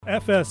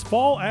FS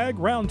Fall Ag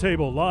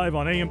Roundtable, live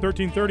on AM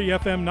 1330,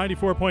 FM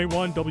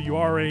 94.1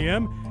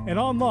 WRAM, and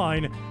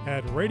online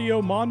at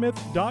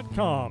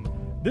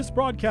radiomonmouth.com. This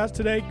broadcast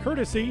today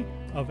courtesy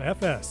of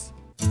FS.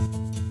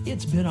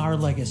 It's been our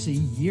legacy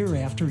year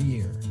after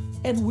year,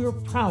 and we're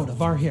proud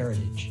of our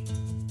heritage.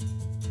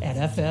 At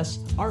FS,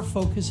 our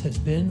focus has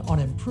been on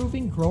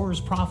improving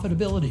growers'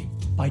 profitability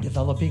by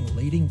developing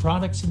leading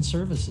products and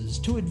services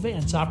to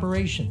advance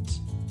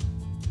operations.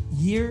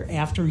 Year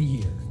after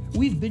year,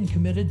 we've been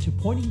committed to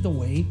pointing the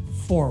way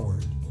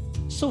forward.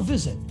 So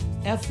visit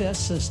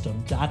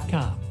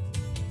fssystem.com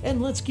and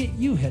let's get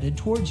you headed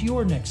towards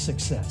your next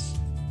success.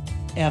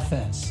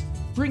 FS,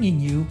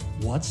 bringing you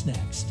what's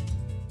next.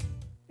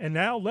 And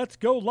now let's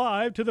go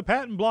live to the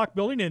Patent Block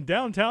Building in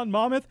downtown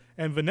Monmouth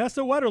and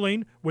Vanessa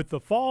Wetterling with the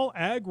Fall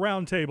Ag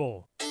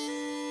Roundtable.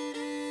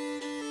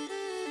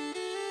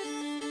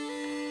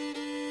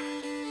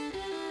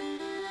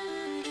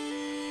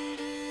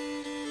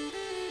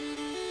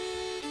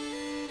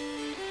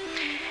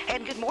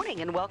 And good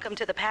morning and welcome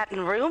to the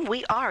Patent Room.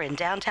 We are in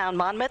downtown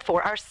Monmouth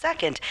for our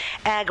second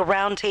Ag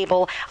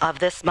Roundtable of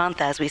this month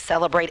as we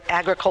celebrate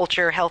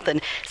Agriculture, Health,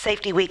 and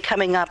Safety Week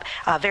coming up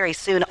very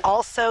soon.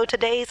 Also,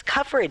 today's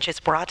coverage is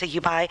brought to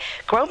you by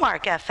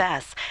Growmark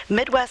FS,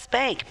 Midwest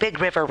Bank, Big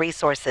River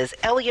Resources,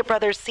 Elliott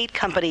Brothers Seed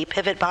Company,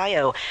 Pivot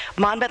Bio,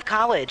 Monmouth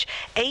College,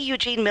 A.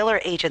 Eugene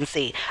Miller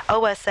Agency,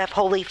 OSF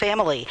Holy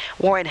Family,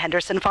 Warren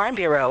Henderson Farm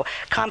Bureau,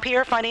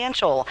 Compeer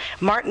Financial,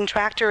 Martin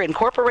Tractor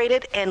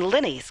Incorporated, and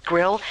Linney's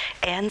Grill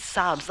and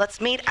Subs.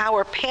 Let's meet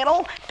our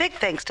panel. Big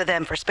thanks to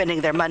them for spending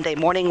their Monday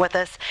morning with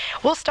us.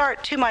 We'll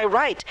start to my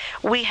right.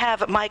 We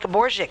have Mike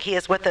Borzik. He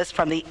is with us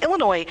from the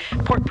Illinois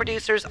Pork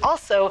Producers,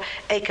 also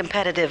a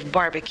competitive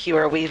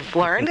barbecuer, we've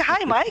learned.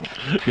 Hi, Mike.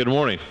 Good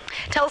morning.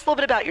 Tell us a little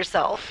bit about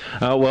yourself.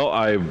 Well,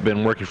 I've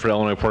been working for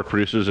Illinois Pork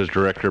Producers as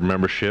Director of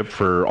Membership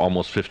for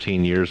almost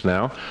 15 years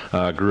now.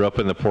 Grew up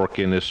in the pork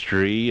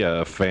industry.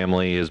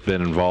 Family has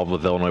been involved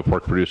with Illinois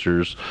Pork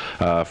Producers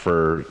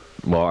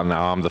well,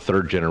 now I'm the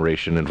third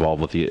generation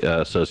involved with the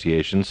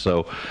association,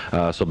 so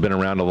been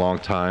around a long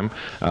time.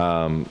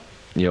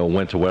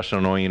 Went to Western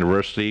Illinois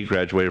University,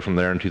 graduated from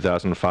there in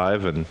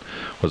 2005, and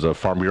was a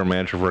Farm Bureau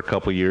manager for a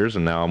couple years,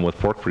 and now I'm with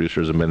Pork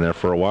Producers and been there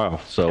for a while.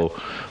 So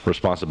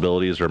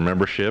responsibilities are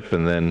membership,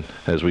 and then,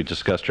 as we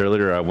discussed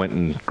earlier, I went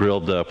and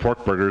grilled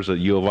pork burgers at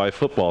U of I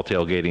football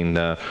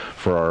tailgating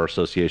for our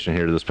association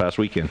here this past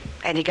weekend.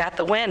 And you got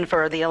the win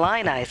for the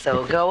Illini,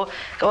 so go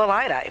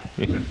Illini.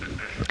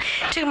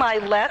 To my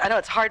left, I know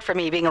it's hard for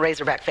me being a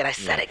Razorback fan, I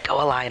said it, go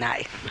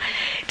Illini.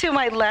 To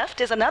my left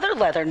is another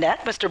leatherneck,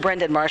 Mr.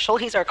 Brendan Marshall.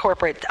 He's our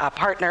corporate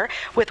partner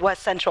with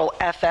West Central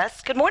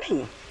FS. Good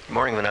morning. Good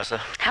morning, Vanessa.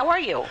 How are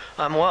you?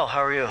 I'm well.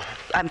 How are you?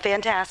 I'm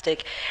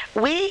fantastic.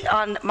 We,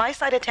 on my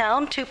side of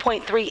town,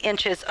 2.3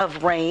 inches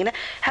of rain.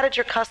 How did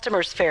your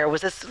customers fare?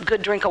 Was this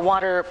good drink of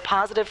water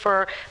positive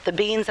for the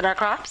beans in our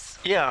crops?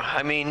 Yeah,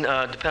 I mean,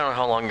 depending on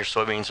how long your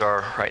soybeans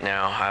are right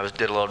now, I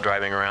did a little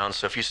driving around,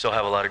 so if you still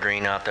have a lot of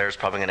green out there, it's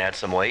probably going to add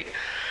some weight.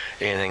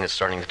 Anything that's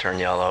starting to turn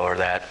yellow or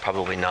that,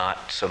 probably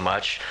not so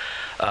much.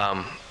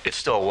 It's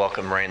still a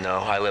welcome rain, though.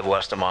 I live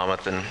west of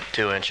Monmouth, and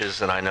 2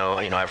 inches, and I know,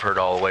 I've heard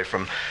all the way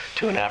from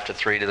 2.5 to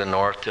 3 to the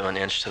north to an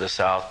inch to the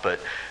south, but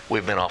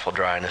we've been awful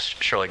dry, and it's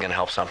surely going to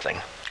help something.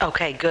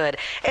 Okay, good.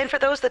 And for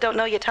those that don't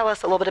know you, tell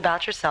us a little bit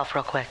about yourself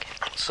real quick.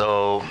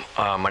 So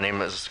my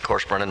name is, of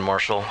course, Brendan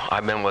Marshall.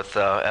 I've been with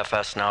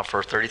FS now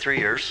for 33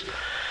 years.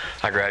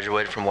 I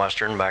graduated from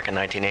Western back in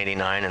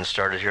 1989 and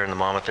started here in the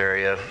Monmouth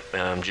area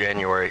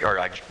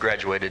I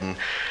graduated in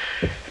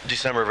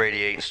December of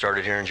 88 and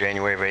started here in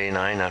January of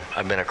 89.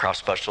 I've been a crop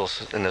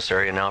specialist in this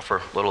area now for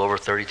a little over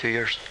 32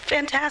 years.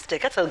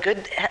 Fantastic. That's a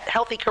good,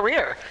 healthy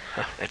career.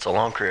 It's a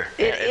long career.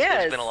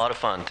 It's been a lot of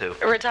fun, too.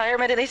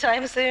 Retirement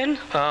anytime soon?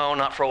 Oh,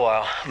 not for a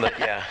while, but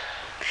yeah.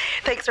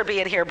 Thanks for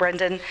being here,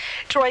 Brendan.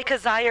 Troy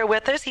Kazire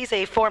with us. He's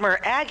a former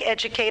ag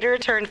educator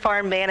turned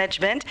farm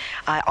management.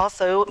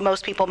 Also,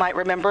 most people might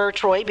remember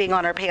Troy being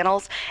on our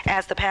panels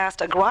as the past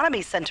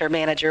agronomy center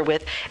manager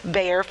with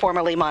Bayer,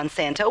 formerly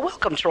Monsanto.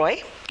 Welcome,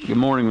 Troy. Good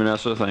morning,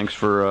 Vanessa. Thanks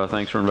for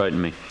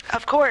inviting me.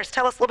 Of course.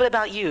 Tell us a little bit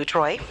about you,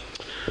 Troy.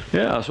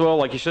 Yeah, so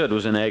like you said,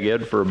 was in ag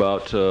ed for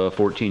about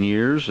 14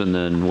 years, and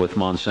then with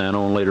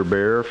Monsanto and later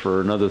Bayer for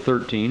another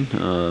 13.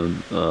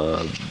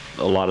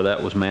 A lot of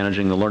that was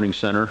managing the learning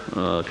center,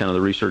 kind of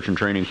the research and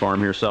training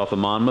farm here south of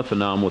Monmouth, and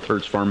now I'm with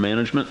Hertz Farm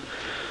Management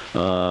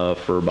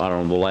for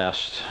about, the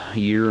last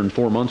year and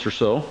 4 months or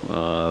so.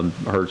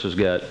 Hertz has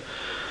got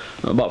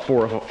about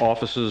 4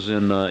 offices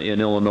in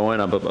Illinois,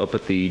 and I'm up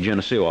at the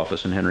Geneseo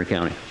office in Henry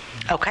County.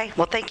 Okay,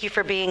 well, thank you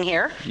for being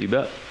here. You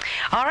bet.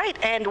 All right,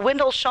 and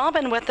Wendell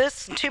Shawman with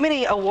us. Too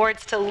many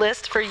awards to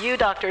list for you,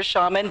 Dr.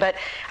 Shawman, but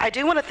I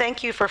do want to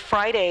thank you for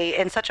Friday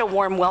and such a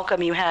warm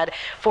welcome you had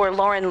for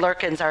Lauren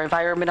Lurkins, our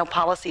Environmental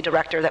Policy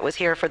Director that was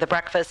here for the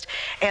breakfast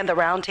and the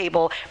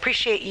roundtable.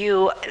 Appreciate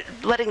you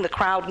letting the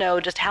crowd know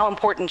just how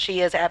important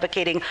she is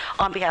advocating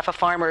on behalf of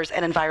farmers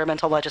and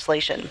environmental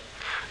legislation.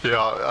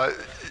 Yeah,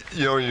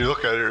 when you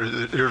look at her,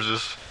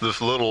 here's this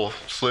little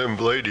slim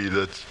lady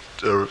that's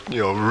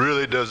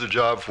really does a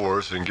job for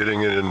us in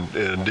getting in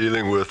and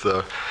dealing with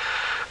a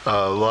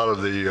lot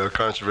of the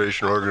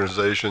conservation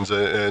organizations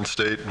and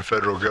state and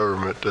federal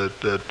government.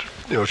 That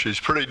she's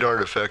pretty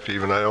darn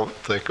effective, and I don't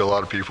think a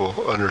lot of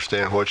people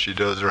understand what she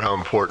does or how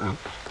important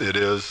it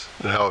is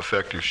and how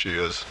effective she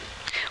is.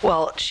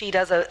 Well, she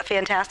does a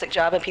fantastic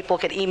job, and people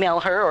can email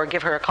her or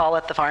give her a call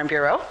at the Farm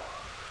Bureau.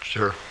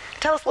 Sure.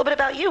 Tell us a little bit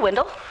about you,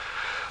 Wendell.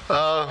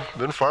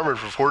 Been farming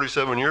for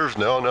 47 years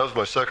now, and that was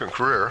my second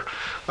career.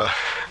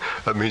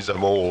 That means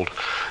I'm old.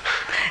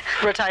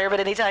 Retirement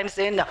anytime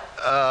soon? No.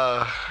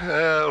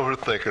 We're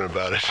thinking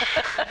about it,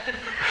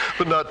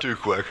 but not too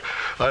quick.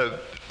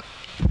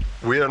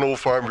 We had an old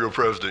Farm Bureau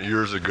president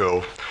years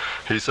ago.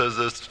 He says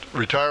this: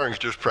 retiring is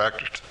just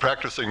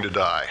practicing to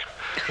die.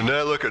 And then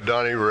I look at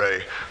Donnie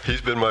Ray.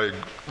 He's been my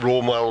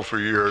role model for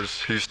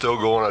years. He's still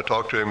going. I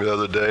talked to him the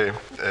other day,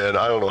 and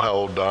I don't know how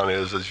old Don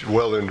is. He's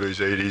well into his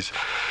 80s.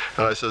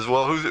 And I says,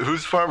 well,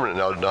 who's farming it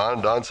now,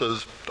 Don? Don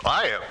says,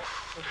 I am.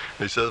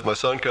 He says, my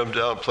son comes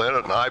down and plant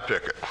it, and I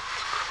pick it.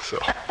 So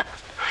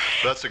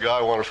that's the guy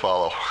I want to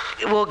follow.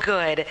 Well,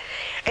 good.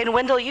 And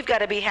Wendell, you've got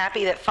to be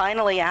happy that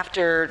finally,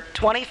 after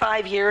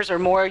 25 years or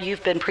more,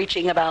 you've been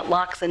preaching about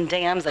locks and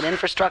dams and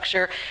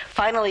infrastructure.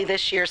 Finally,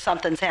 this year,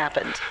 something's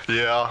happened.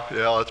 Yeah,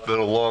 it's been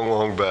a long,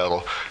 long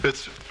battle.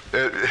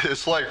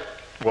 It's like,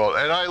 well,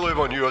 and I live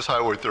on U.S.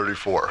 Highway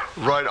 34,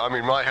 right? I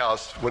mean, my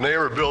house, when they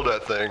ever build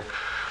that thing,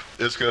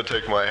 it's going to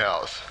take my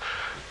house.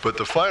 But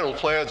the final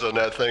plans on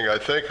that thing, I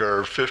think,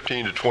 are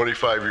 15 to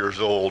 25 years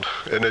old,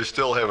 and they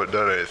still haven't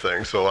done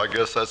anything. So I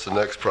guess that's the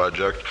next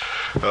project.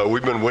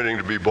 We've been waiting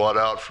to be bought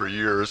out for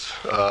years.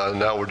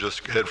 Now we're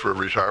just head for a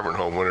retirement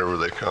home whenever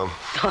they come.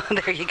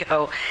 There you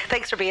go.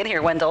 Thanks for being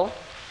here, Wendell.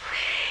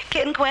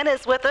 Ken Quinn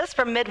is with us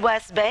from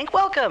Midwest Bank.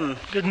 Welcome.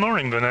 Good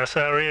morning,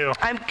 Vanessa. How are you?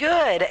 I'm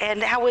good.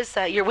 And how was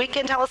your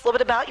weekend? Tell us a little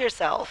bit about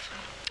yourself.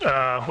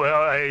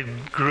 Well, I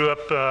grew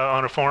up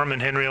on a farm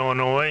in Henry,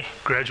 Illinois,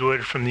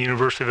 graduated from the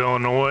University of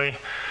Illinois.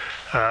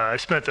 I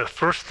spent the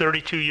first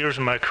 32 years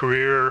of my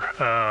career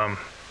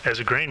as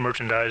a grain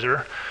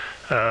merchandiser,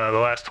 the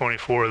last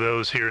 24 of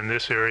those here in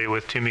this area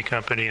with Toomey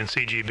Company and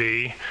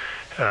CGB.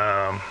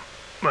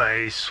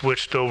 I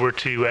switched over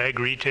to ag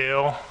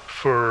retail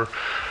for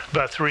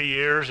about 3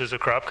 years as a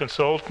crop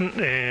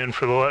consultant, and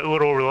for a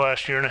little over the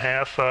last year and a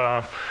half,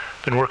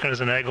 been working as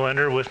an ag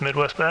lender with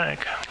Midwest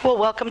Bank. Well,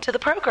 welcome to the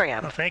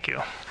program. Oh, thank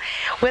you.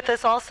 With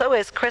us also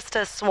is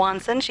Krista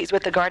Swanson. She's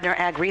with the Gardner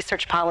Ag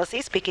Research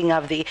Policy, speaking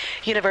of the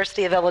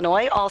University of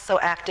Illinois, also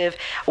active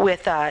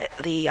with the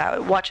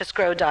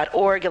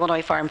watchusgrow.org,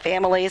 Illinois Farm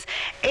Families,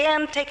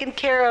 and taking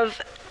care of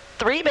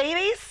 3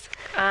 babies?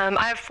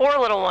 I have 4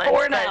 little ones.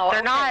 4 now. They're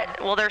okay. not,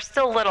 well, they're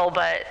still little,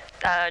 but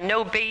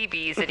no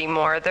babies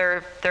anymore.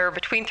 They're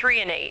between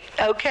 3 and 8.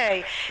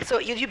 Okay. So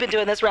you've been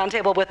doing this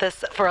roundtable with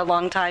us for a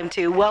long time,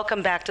 too.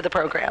 Welcome back to the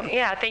program.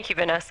 Yeah, thank you,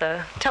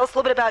 Vanessa. Tell us a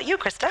little bit about you,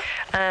 Krista.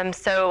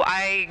 So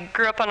I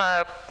grew up on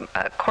a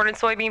corn and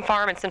soybean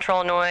farm in Central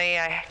Illinois.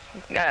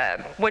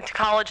 I went to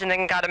college and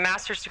then got a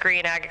master's degree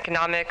in ag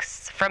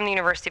economics from the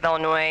University of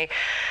Illinois.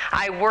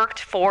 I worked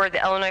for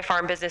the Illinois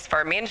Farm Business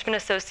Farm Management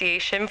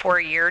Association for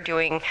a year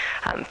doing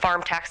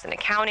farm tax and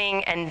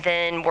accounting, and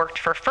then worked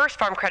for First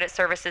Farm Credit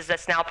Services,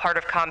 that's now part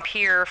of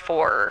Compeer,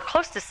 for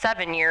close to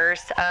 7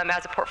 years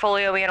as a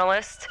portfolio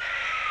analyst.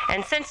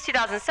 And since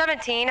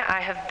 2017,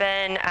 I have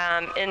been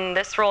in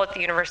this role at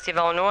the University of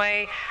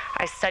Illinois.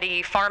 I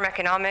study farm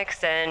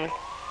economics and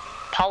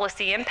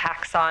policy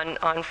impacts on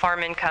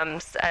farm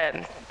incomes,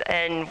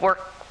 and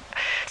work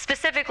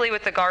specifically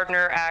with the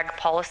Gardner Ag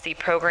Policy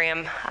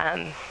Program,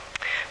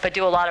 but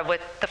do a lot of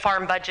with the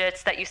farm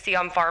budgets that you see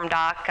on Farm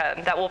Doc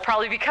that will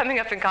probably be coming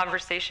up in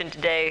conversation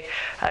today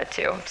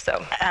too.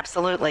 So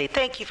absolutely.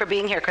 Thank you for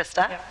being here,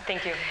 Krista. Yeah,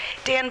 thank you.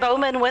 Dan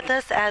Bowman with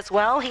us as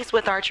well. He's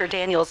with Archer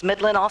Daniels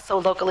Midland,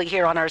 also locally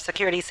here on our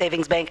Security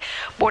Savings Bank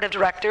Board of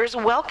Directors.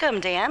 Welcome,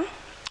 Dan.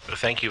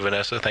 Thank you,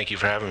 Vanessa. Thank you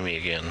for having me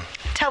again.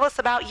 Tell us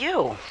about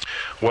you.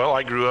 Well,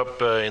 I grew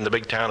up in the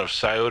big town of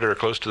Scioto, or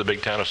close to the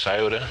big town of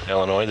Scioto,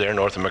 Illinois, there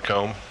north of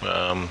Macomb.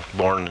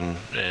 Born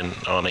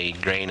on a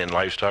grain and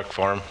livestock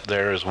farm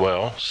there as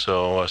well.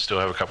 So I still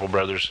have a couple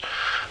brothers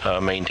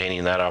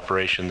maintaining that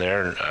operation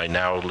there. I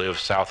now live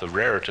south of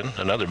Raritan,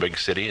 another big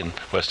city in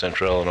west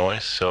central Illinois.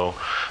 So,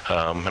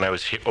 and I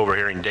was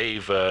overhearing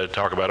Dave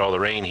talk about all the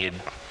rain he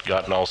had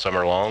gotten all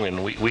summer long,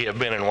 and we have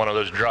been in one of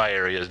those dry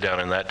areas down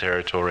in that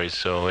territory,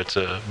 so it's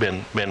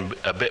been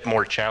a bit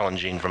more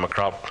challenging from a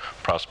crop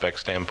prospect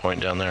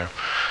standpoint down there.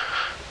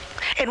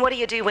 And what do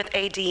you do with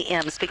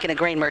ADM, speaking of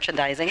grain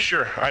merchandising?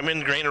 Sure. I'm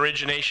in grain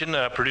origination,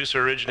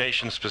 producer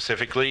origination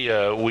specifically.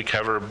 We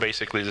cover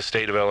basically the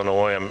state of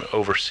Illinois. I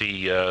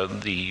oversee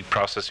the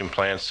processing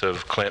plants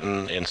of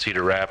Clinton and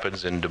Cedar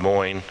Rapids and Des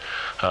Moines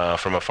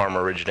from a farm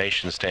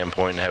origination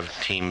standpoint, and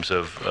have teams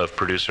of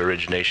producer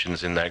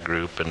originations in that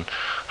group. And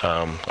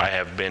I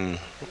have been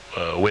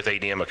with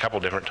ADM a couple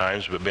different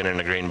times, but been in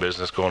the grain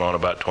business going on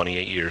about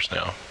 28 years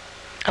now.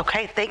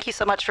 Okay. Thank you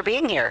so much for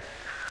being here.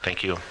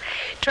 Thank you.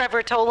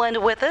 Trevor Toland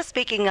with us.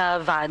 Speaking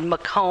of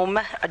Macomb,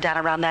 down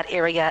around that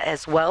area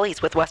as well.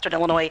 He's with Western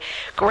Illinois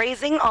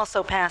Grazing,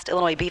 also past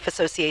Illinois Beef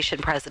Association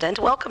president.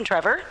 Welcome,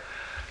 Trevor.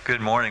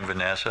 Good morning,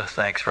 Vanessa.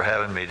 Thanks for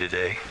having me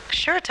today.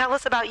 Sure. Tell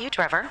us about you,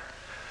 Trevor.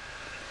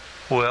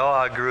 Well,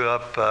 I grew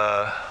up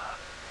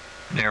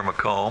near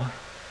Macomb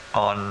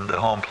on the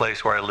home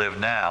place where I live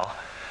now,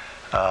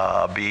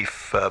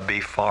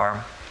 beef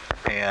farm,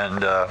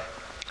 and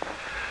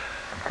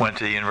went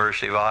to the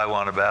University of Iowa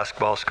on a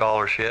basketball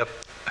scholarship.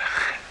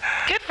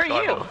 Good for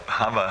you.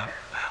 I'm a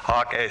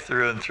Hawkeye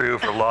through and through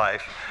for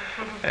life,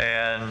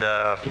 and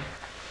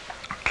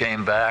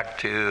came back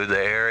to the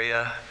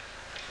area,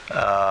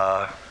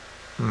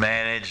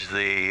 managed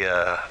the,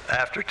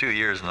 after 2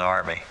 years in the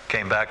Army,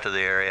 came back to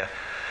the area,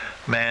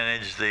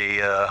 managed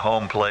the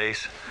home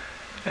place,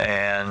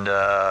 and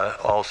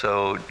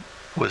also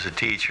was a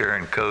teacher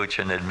and coach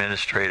and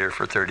administrator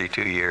for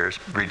 32 years.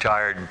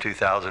 Retired in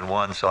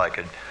 2001 so I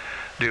could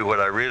do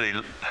what I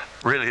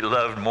really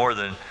loved more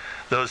than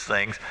those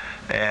things,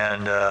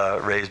 and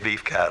raise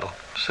beef cattle.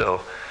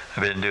 So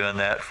I've been doing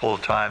that full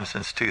time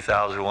since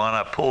 2001.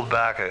 I pulled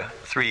back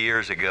 3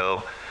 years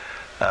ago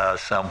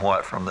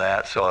somewhat from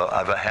that. So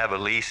I have a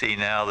leasee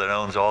now that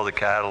owns all the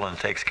cattle and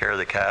takes care of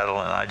the cattle,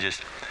 and I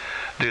just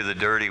do the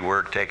dirty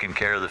work, taking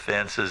care of the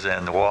fences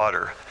and the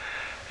water,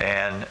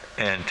 and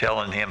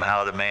telling him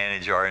how to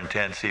manage our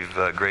intensive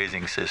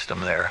grazing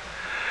system there.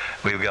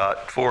 We've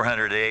got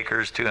 400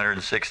 acres,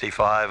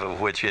 265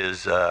 of which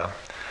is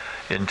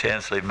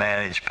intensely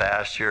managed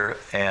pasture,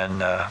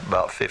 and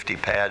about 50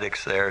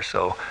 paddocks there.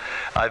 So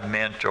I've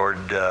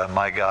mentored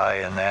my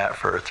guy in that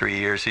for 3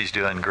 years. He's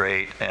doing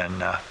great,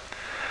 and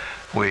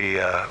we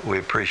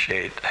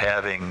appreciate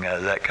having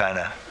that kind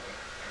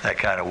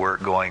of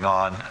work going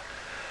on.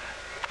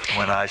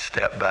 When I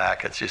step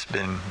back, it's just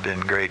been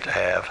great to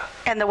have.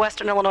 And the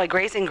Western Illinois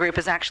Grazing Group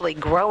is actually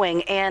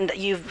growing, and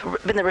you've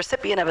been the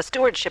recipient of a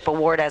stewardship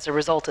award as a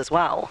result as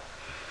well.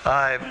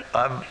 I'm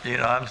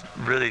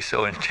really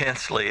so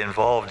intensely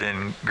involved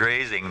in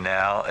grazing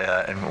now,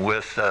 and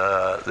with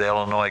the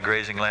Illinois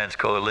Grazing Lands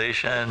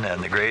Coalition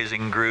and the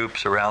grazing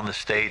groups around the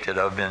state that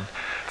I've been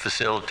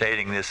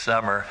facilitating this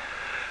summer.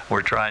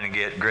 We're trying to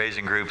get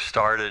grazing groups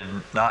started,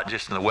 not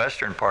just in the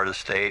western part of the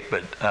state,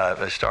 but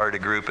I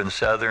started a group in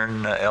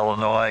southern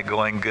Illinois,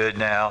 going good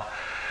now.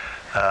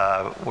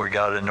 We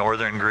got a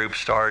northern group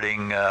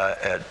starting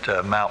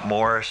at Mount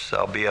Morris.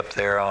 I'll be up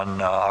there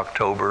on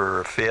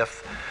October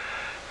 5th.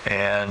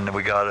 And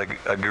we got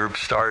a group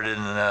started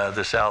in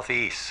the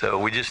southeast. So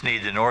we just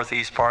need the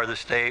northeast part of the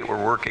state.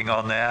 We're working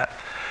on that.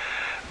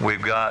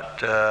 We've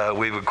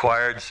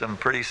acquired some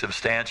pretty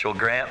substantial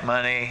grant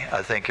money.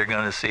 I think you're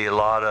going to see a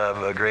lot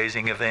of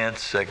grazing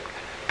events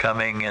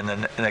coming in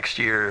the next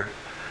year,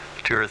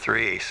 2 or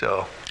 3.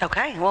 So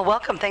okay, well,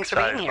 welcome. Thanks for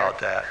being here. Excited about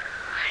that.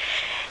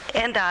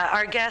 And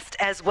our guest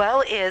as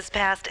well is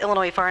past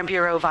Illinois Farm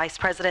Bureau Vice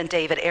President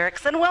David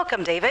Erickson.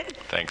 Welcome, David.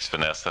 Thanks,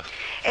 Vanessa.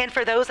 And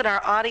for those in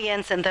our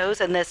audience and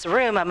those in this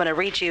room, I'm going to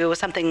read you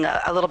something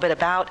a little bit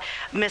about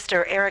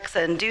Mr.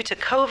 Erickson. Due to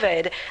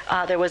COVID,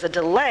 there was a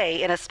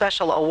delay in a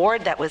special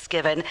award that was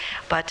given,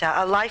 but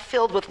a life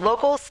filled with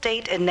local,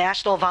 state, and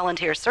national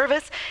volunteer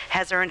service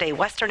has earned a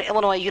Western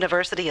Illinois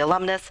University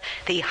alumnus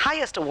the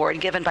highest award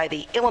given by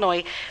the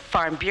Illinois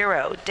Farm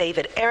Bureau.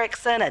 David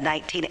Erickson, a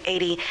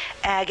 1980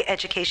 Ag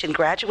Education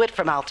graduate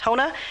from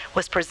Altona,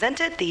 was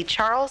presented the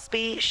Charles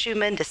B.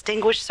 Schumann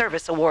Distinguished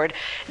Service Award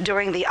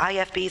during the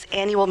IFB's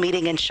annual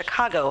meeting in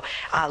Chicago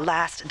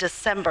last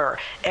December.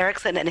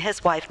 Erickson and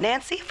his wife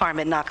Nancy farm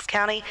in Knox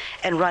County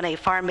and run a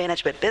farm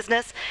management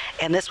business,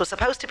 and this was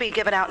supposed to be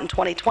given out in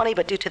 2020,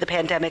 but due to the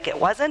pandemic it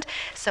wasn't.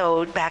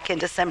 So back in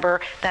December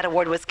that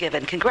award was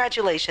given.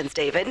 Congratulations,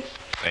 David.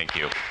 Thank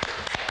you.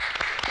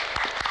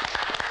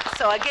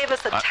 So I gave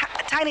us a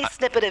tiny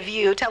snippet of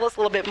you. Tell us a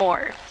little bit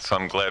more. So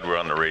I'm glad we're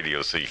on the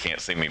radio so you can't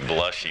see me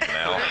blushing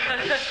now.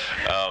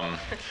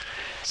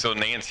 So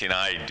Nancy and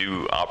I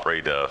do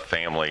operate a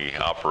family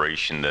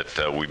operation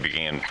that we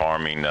began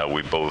farming.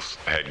 We both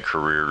had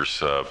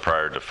careers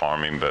prior to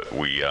farming, but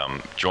we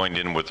joined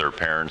in with our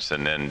parents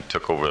and then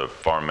took over the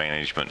farm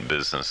management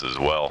business as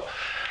well.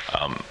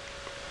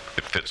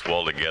 It fits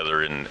well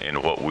together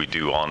in what we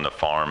do on the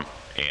farm,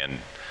 and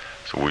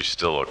so we're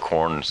still a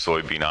corn and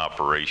soybean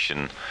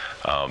operation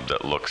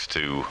that looks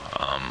to,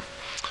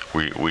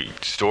 we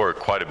store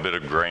quite a bit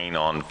of grain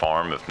on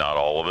farm, if not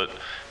all of it,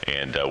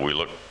 and we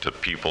look to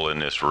people in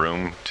this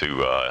room to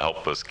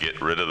help us get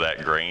rid of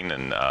that grain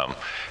and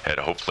at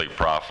hopefully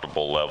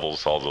profitable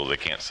levels, although they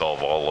can't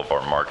solve all of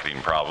our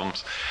marketing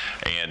problems.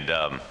 And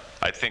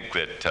I think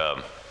that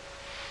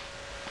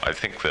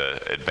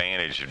the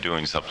advantage of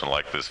doing something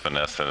like this,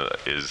 Vanessa,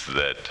 is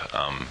that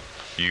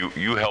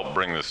you help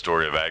bring the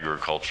story of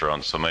agriculture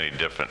on so many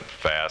different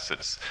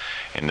facets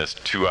in this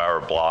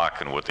 2-hour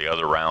block, and with the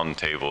other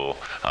roundtable,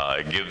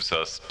 it gives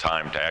us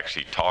time to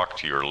actually talk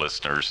to your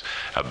listeners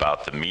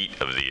about the meat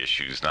of the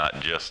issues, not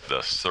just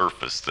the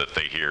surface that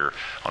they hear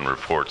on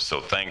reports. So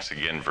thanks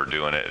again for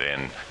doing it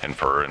and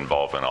for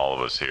involving all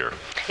of us here.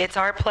 It's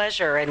our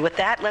pleasure. And with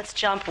that, let's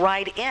jump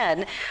right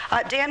in.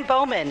 Dan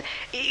Bowman,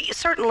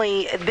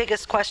 certainly the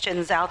biggest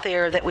questions out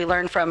there that we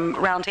learned from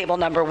roundtable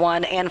number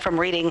 1 and from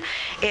reading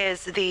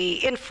is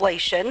the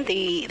inflation,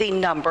 the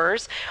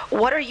numbers.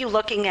 What are you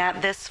looking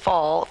at this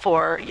fall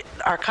for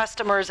our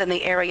customers in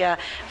the area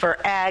for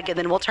ag? And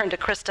then we'll turn to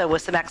Krista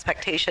with some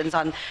expectations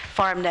on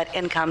farm net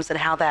incomes and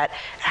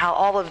how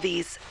all of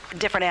these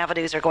different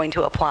avenues are going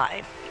to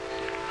apply.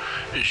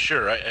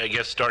 Sure. I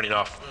guess starting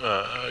off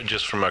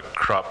just from a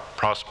crop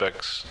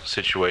prospects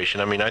situation,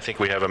 I mean, I think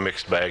we have a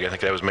mixed bag. I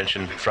think that was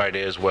mentioned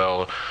Friday as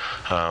well.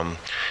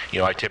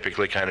 I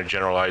typically kind of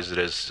generalize it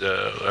as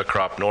a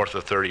crop north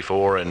of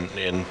 34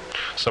 and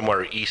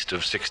somewhere east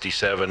of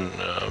 67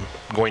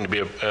 going to be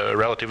a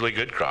relatively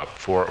good crop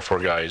for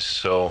guys.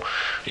 So,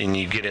 and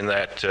you get in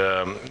that,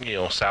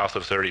 south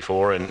of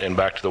 34 and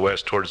back to the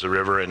west towards the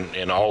river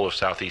and all of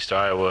southeast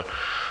Iowa,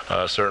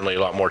 certainly a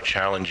lot more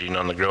challenging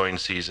on the growing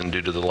season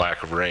due to the lack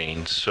of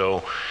rain.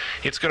 So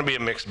it's going to be a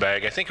mixed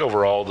bag. I think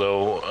overall,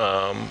 though,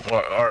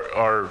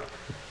 our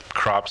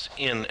crops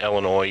in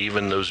Illinois,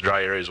 even those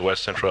dry areas of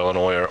west central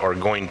Illinois, are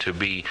going to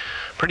be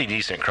pretty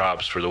decent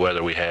crops for the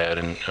weather we had.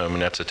 And I mean,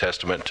 that's a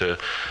testament to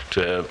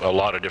a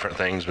lot of different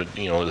things, but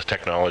the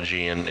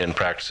technology and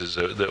practices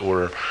that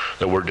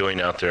we're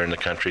doing out there in the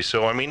country.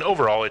 So I mean,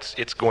 overall,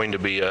 it's going to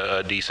be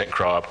a decent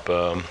crop.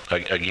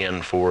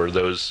 Again, for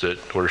those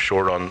that were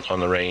short on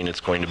the rain,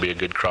 it's going to be a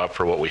good crop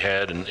for what we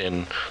had,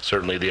 and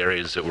certainly the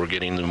areas that we're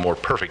getting the more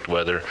perfect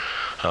weather,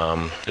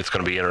 it's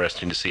going to be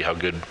interesting to see how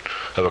good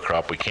of a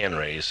crop we can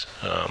raise.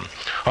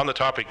 On the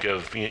topic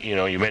of,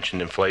 you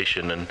mentioned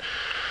inflation, and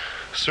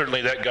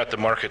certainly that got the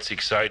markets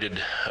excited,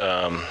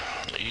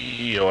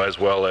 as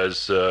well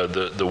as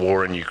the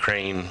war in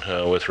Ukraine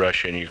with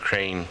Russia and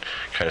Ukraine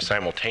kind of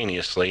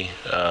simultaneously.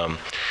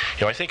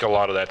 I think a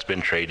lot of that's been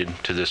traded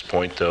to this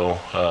point, though.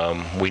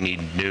 We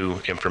need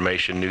new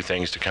information, new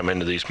things to come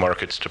into these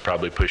markets to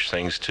probably push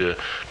things to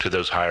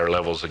those higher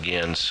levels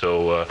again.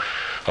 So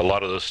a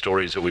lot of those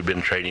stories that we've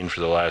been trading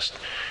for the last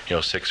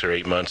 6 or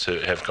 8 months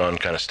have gone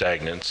kind of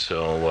stagnant.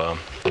 So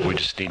we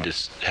just need to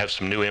have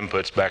some new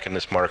inputs back in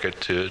this market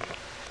to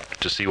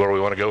see where we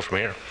want to go from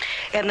here.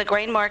 In the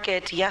grain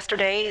market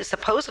yesterday,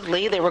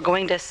 supposedly they were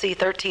going to see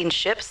 13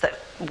 ships that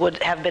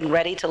would have been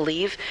ready to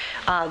leave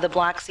the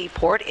Black Sea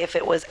port if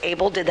it was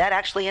able. Did that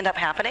actually end up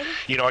happening?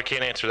 I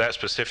can't answer that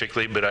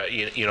specifically, but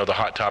the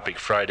hot topic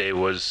Friday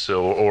was,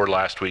 or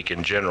last week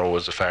in general,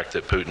 was the fact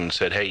that Putin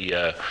said, hey,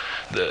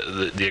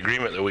 the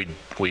agreement that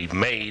we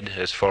made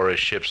as far as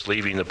ships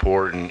leaving the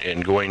port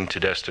and going to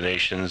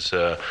destinations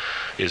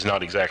is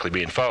not exactly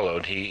being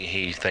followed.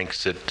 He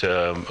thinks that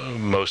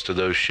most of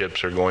those ships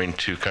are going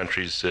to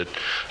countries that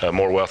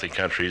more wealthy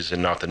countries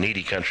and not the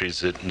needy countries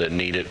that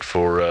need it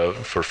for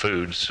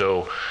food.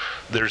 So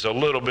there's a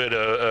little bit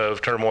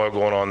of turmoil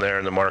going on there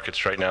in the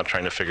markets right now,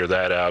 trying to figure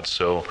that out.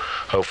 So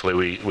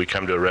hopefully we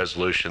come to a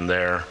resolution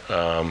there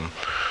and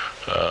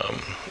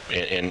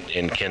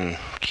can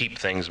keep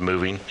things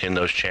moving in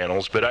those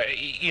channels. But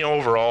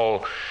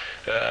overall,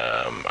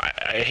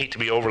 I hate to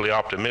be overly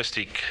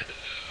optimistic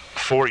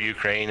for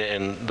Ukraine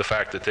and the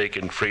fact that they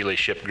can freely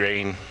ship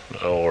grain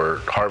or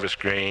harvest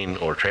grain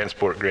or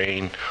transport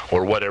grain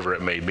or whatever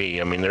it may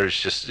be. I mean,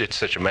 it's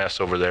such a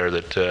mess over there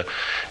that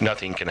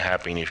nothing can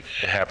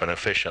happen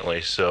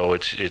efficiently. So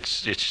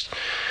it's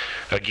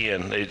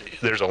again,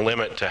 there's a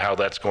limit to how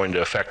that's going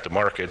to affect the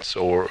markets,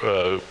 or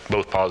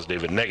both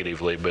positive and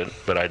negatively.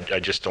 But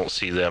I just don't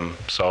see them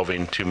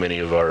solving too many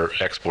of our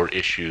export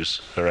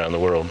issues around the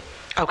world.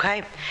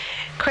 Okay.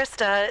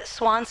 Krista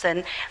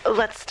Swanson,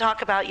 let's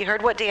talk about, you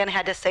heard what Dan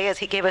had to say as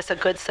he gave us a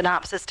good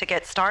synopsis to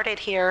get started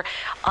here.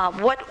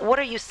 What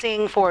are you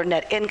seeing for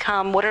net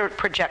income? What are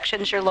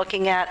projections you're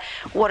looking at?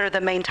 What are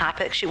the main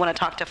topics you want to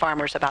talk to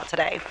farmers about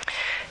today?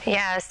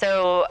 Yeah,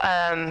 so,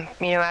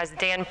 as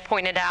Dan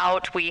pointed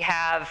out, we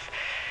have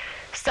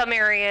some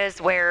areas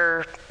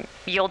where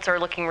yields are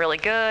looking really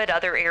good,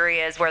 other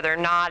areas where they're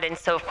not, and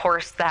so of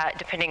course that,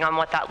 depending on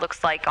what that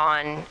looks like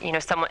on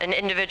an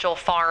individual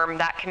farm,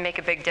 that can make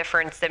a big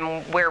difference in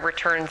where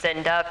returns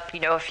end up.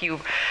 If you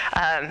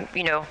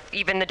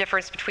even the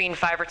difference between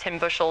 5 or 10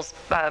 bushels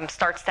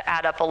starts to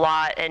add up a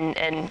lot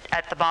and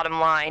at the bottom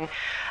line.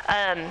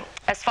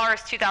 As far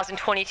as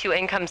 2022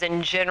 incomes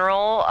in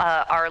general,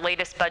 our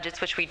latest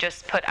budgets, which we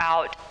just put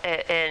out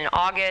in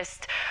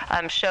August,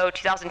 show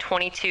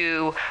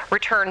 2022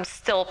 returns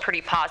still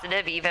pretty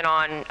positive, even on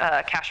on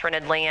cash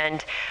rented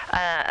land,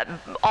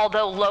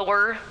 although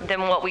lower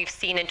than what we've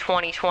seen in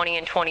 2020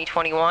 and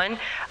 2021.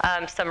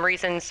 Some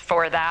reasons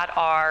for that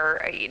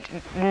are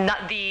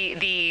not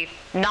the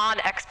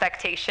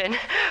non-expectation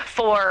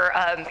for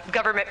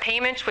government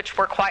payments, which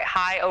were quite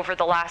high over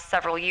the last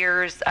several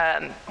years.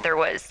 There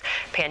was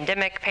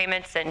pandemic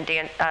payments and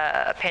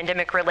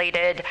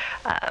pandemic-related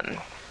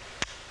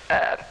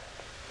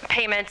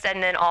payments,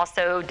 and then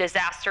also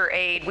disaster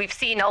aid. We've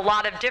seen a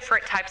lot of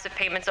different types of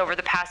payments over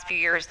the past few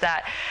years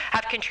that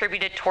have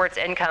contributed towards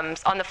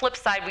incomes. On the flip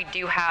side, we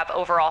do have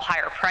overall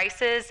higher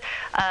prices.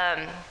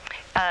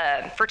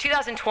 For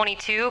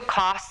 2022,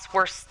 costs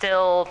were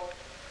still,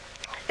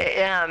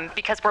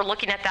 because we're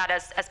looking at that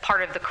as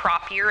part of the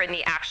crop year and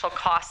the actual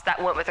costs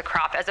that went with the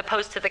crop as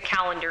opposed to the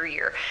calendar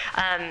year.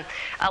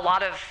 A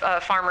lot of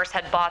farmers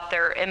had bought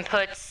their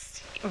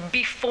inputs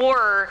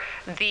before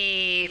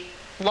the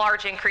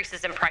large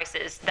increases in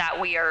prices that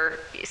we are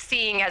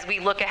seeing as we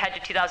look ahead to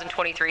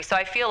 2023. So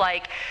I feel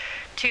like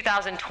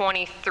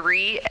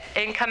 2023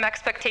 income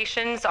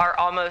expectations are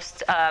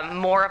almost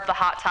more of the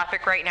hot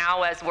topic right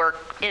now as we're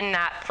in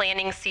that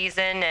planning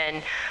season,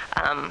 and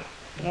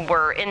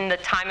we're in the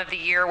time of the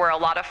year where a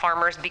lot of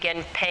farmers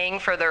begin paying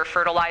for their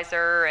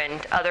fertilizer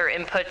and other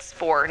inputs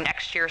for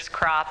next year's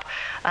crop.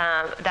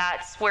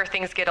 That's where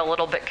things get a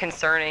little bit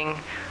concerning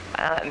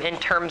in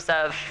terms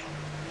of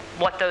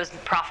what those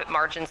profit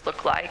margins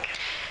look like.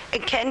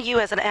 And Ken, you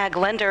as an ag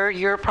lender,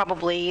 you're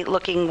probably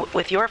looking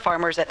with your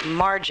farmers at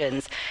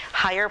margins,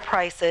 higher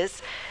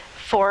prices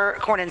for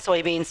corn and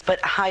soybeans, but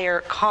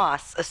higher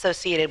costs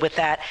associated with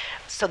that.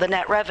 So the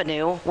net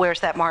revenue, where's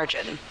that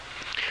margin?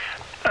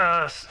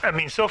 I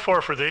mean, so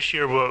far for this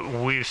year, what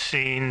we've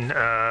seen,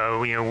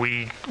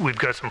 we've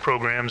got some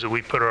programs that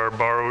we put our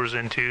borrowers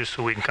into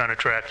so we can kind of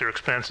track their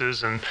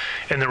expenses and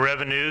the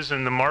revenues,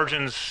 and the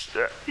margins,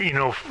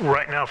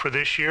 right now for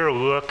this year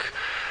look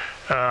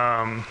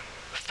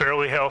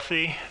fairly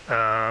healthy.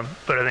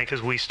 But I think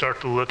as we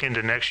start to look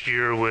into next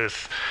year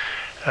with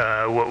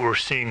what we're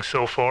seeing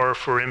so far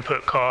for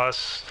input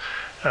costs,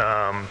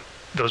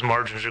 those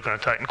margins are going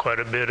to tighten quite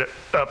a bit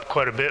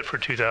for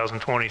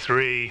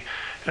 2023.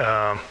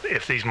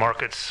 If these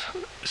markets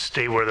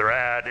stay where they're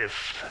at,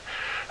 if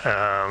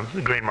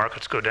the grain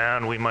markets go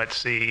down, we might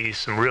see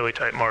some really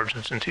tight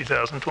margins in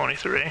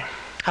 2023.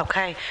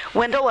 Okay.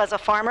 Wendell, as a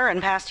farmer and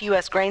past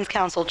U.S. Grains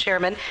Council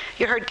chairman,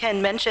 you heard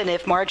Ken mention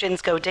if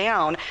margins go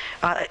down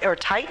or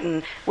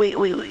tighten,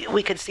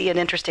 we could see an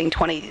interesting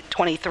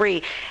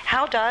 2023.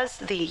 How does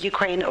the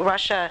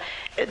Ukraine-Russia,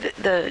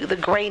 the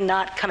grain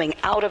not coming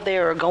out of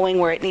there or going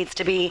where it needs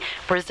to be,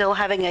 Brazil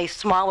having a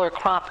smaller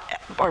crop,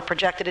 or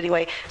projected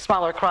anyway,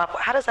 smaller crop,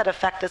 how does that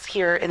affect us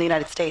here in the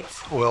United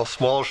States? Well,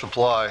 smaller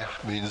supply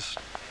means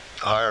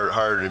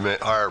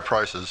higher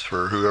prices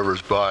for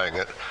whoever's buying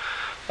it.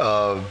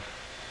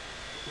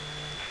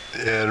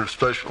 And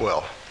especially,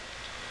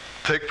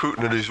 take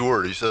Putin at his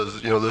word. He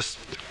says, this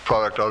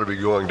product ought to be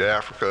going to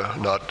Africa,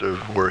 not to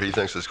where he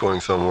thinks it's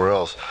going somewhere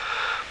else.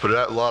 But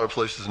a lot of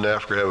places in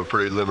Africa have a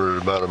pretty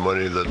limited amount of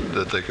money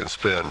that they can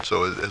spend.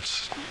 So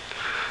it's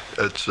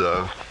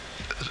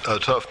a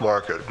tough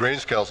market.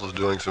 Grains Council is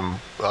doing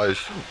I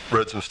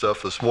read some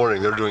stuff this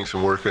morning. They're doing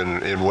some work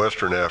in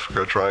Western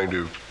Africa trying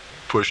to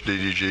push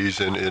DDGs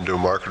into a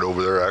market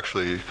over there.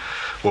 Actually,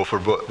 for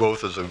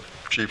both as a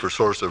cheaper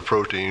source of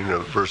protein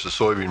versus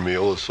soybean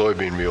meal. The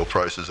soybean meal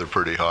prices are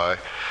pretty high,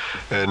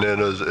 and then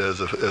as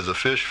a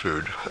fish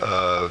food,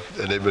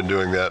 and they've been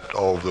doing that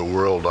all over the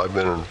world. I've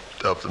been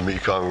up the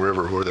Mekong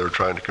River where they're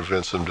trying to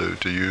convince them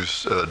to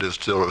use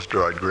distillers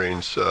dried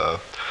grains to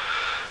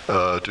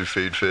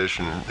feed fish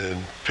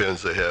in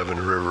pens they have in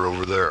the river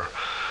over there.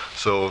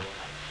 So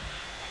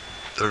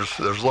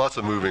there's lots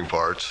of moving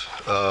parts.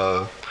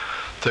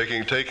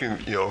 Taking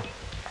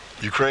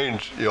Ukraine,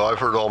 I've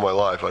heard all my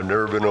life. I've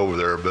never been over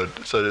there,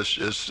 but said it's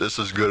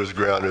as good as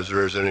ground as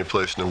there is any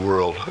place in the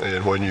world.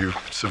 And when you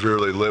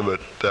severely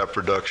limit that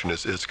production,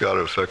 it's got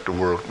to affect the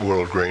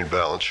world grain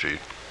balance sheet.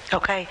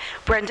 Okay.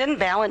 Brendan,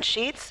 balance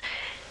sheets,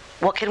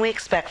 what can we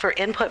expect for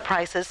input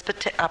prices,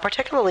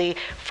 particularly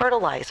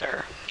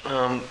fertilizer?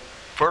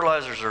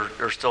 Fertilizers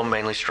are still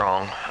mainly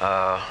strong.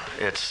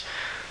 It's,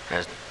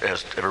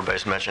 as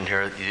everybody's mentioned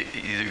here,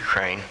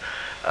 Ukraine.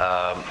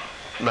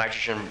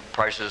 Nitrogen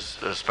prices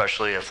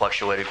especially have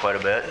fluctuated quite a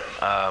bit.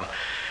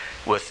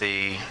 With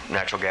the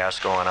natural gas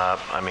going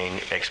up,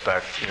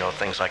 expect,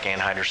 things like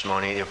anhydrous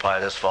ammonia apply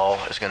this fall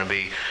is going to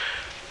be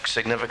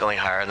significantly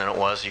higher than it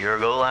was a year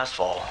ago last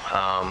fall.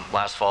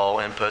 Last fall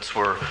inputs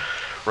were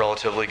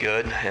relatively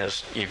good,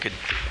 as you could,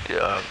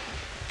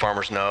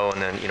 farmers know, and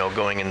then,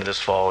 going into this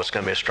fall, it's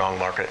going to be a strong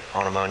market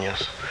on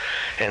ammonias.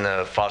 And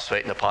the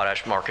phosphate and the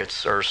potash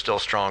markets are still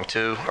strong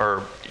too,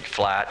 or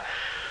flat.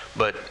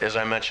 But as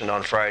I mentioned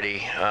on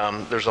Friday,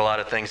 there's a lot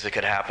of things that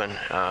could happen.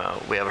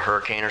 We have a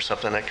hurricane or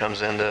something that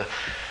comes into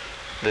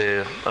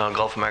the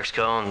Gulf of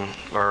Mexico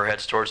or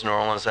heads towards New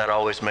Orleans. That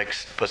always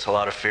puts a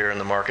lot of fear in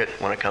the market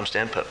when it comes to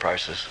input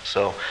prices.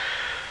 So,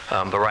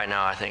 but right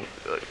now I think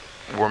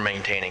we're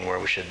maintaining where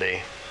we should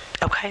be.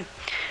 Okay.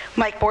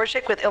 Mike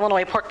Borchik with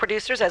Illinois Pork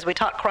Producers as we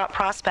talk crop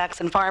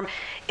prospects and farm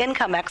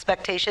income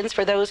expectations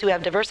for those who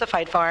have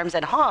diversified farms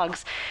and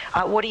hogs.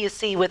 What do you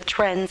see with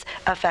trends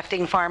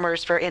affecting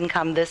farmers for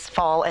income this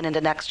fall and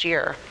into next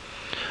year?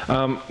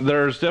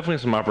 There's definitely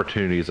some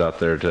opportunities out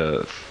there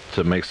to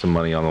make some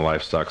money on the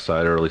livestock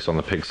side, or at least on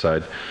the pig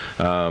side.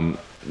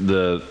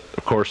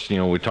 Of course,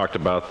 we talked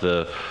about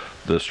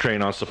the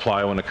strain on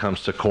supply when it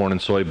comes to corn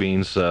and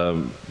soybeans,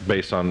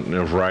 based on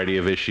a variety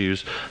of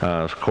issues.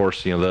 Of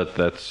course,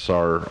 that's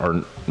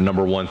our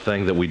number one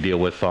thing that we deal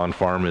with on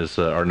farm is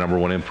our number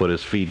one input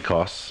is feed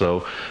costs.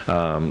 So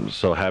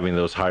having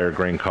those higher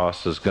grain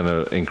costs is going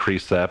to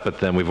increase that. But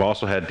then we've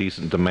also had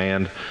decent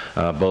demand,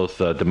 both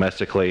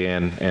domestically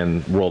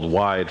and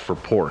worldwide for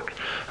pork.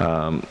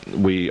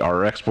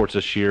 Our exports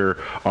this year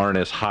aren't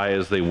as high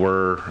as they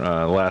were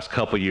the last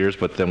couple of years,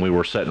 but then we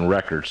were setting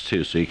records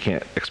too. So you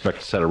can't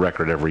expect to set a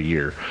record every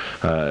year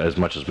as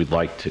much as we'd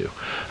like to.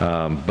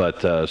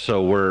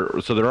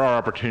 So there are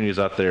opportunities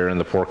out there in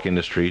the pork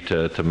industry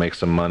to make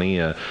some money.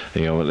 And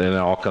it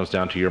all comes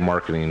down to your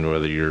marketing,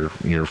 whether your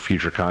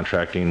future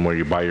contracting, where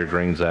you buy your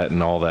grains at,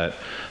 and all that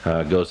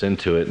goes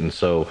into it. And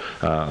so,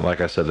 like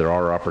I said, there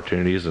are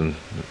opportunities, and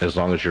as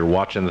long as you're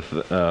watching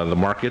the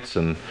markets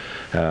and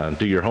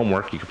do your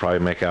homework, you could probably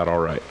make out all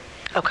right.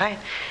 Okay.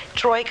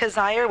 Troy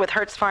Kazire with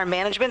Hertz Farm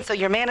Management. So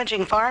you're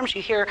managing farms.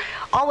 You hear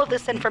all of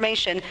this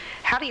information.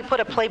 How do you put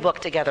a playbook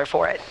together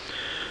for it?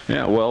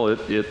 Yeah, well,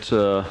 it's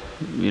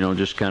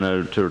just kind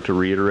of to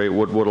reiterate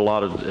what a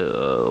lot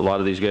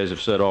of these guys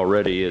have said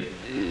already.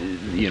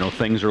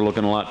 Things are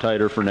looking a lot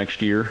tighter for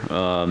next year.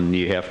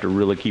 You have to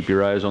really keep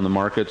your eyes on the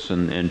markets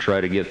and try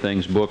to get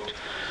things booked.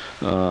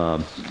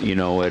 In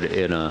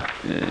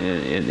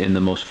the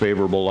most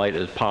favorable light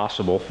as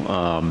possible.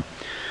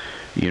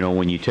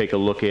 When you take a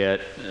look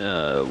at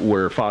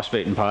where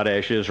phosphate and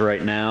potash is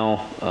right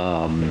now,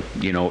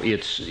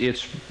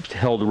 it's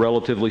held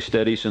relatively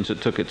steady since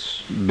it took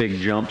its big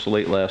jumps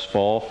late last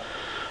fall.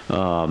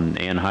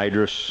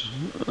 Anhydrous,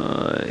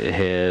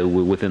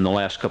 within the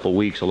last couple of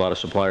weeks, a lot of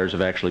suppliers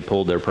have actually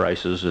pulled their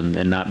prices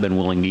and not been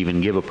willing to even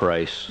give a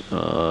price.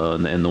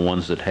 And the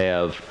ones that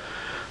have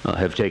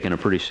taken a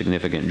pretty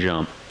significant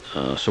jump.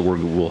 So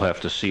we'll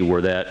have to see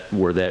where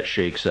that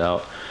shakes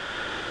out.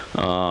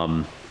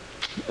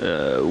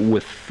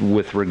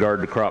 With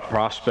regard to crop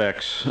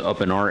prospects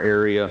up in our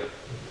area,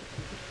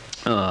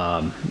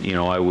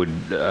 I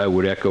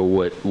would echo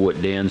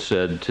what Dan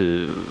said.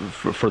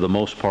 For the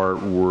most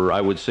part, I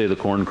would say the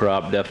corn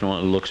crop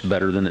definitely looks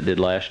better than it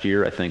did last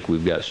year. I think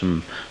we've got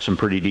some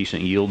pretty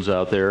decent yields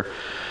out there.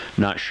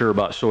 Not sure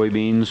about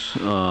soybeans,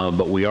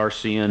 but we are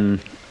seeing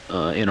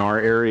in our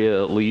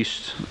area, at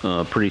least,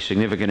 a pretty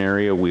significant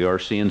area, we are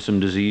seeing some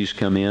disease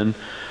come in.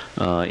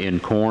 In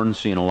corn,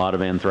 seeing a lot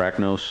of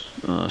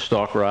anthracnose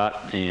stalk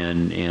rot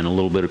and a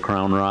little bit of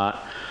crown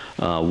rot.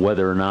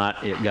 Whether or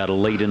not it got a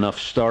late enough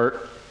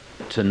start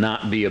to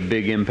not be a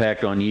big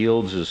impact on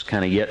yields is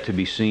kind of yet to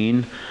be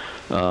seen.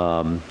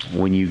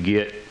 When you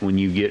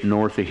get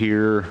north of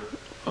here,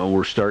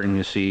 we're starting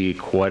to see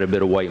quite a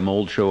bit of white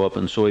mold show up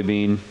in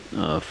soybean,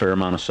 a fair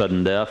amount of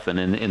sudden death, and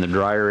in the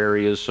drier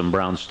areas, some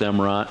brown stem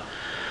rot.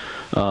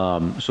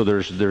 So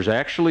there's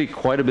actually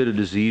quite a bit of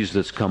disease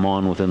that's come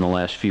on within the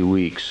last few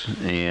weeks,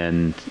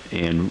 and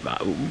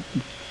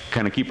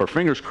kind of keep our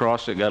fingers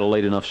crossed it got a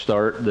late enough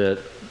start that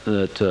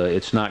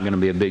it's not going to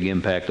be a big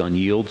impact on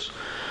yields.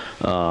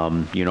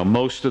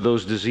 Most of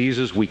those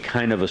diseases we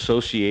kind of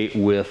associate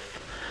with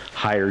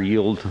higher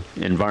yield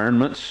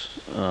environments,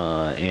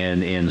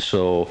 and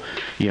so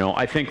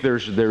I think there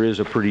is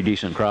a pretty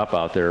decent crop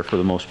out there for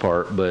the most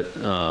part, but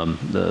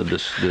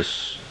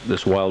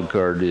this wild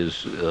card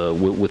is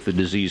with the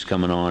disease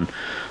coming on.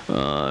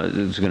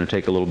 It's going to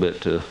take a little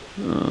bit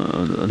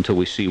until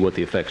we see what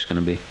the effect's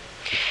going to be.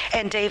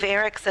 And Dave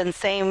Erickson,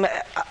 same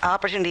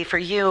opportunity for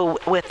you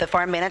with the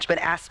farm management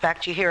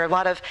aspect. You hear a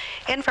lot of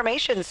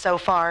information so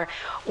far.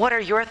 What are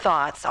your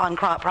thoughts on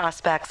crop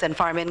prospects and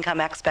farm income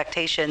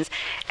expectations?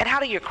 And how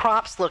do your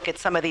crops look at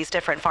some of these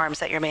different farms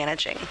that you're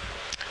managing?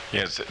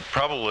 Yes, it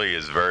probably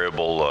is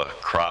variable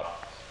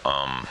crop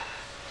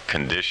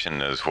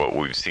condition is what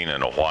we've seen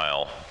in a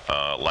while.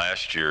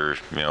 Last year,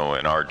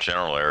 in our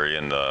general area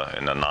in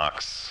the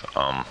Knox,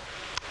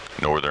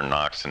 northern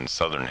Knox and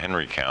southern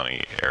Henry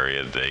County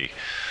area,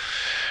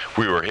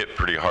 we were hit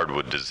pretty hard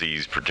with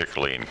disease,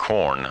 particularly in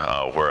corn,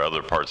 where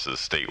other parts of the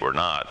state were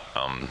not.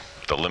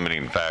 The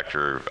limiting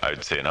factor,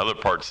 I'd say, in other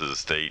parts of the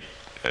state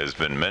has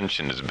been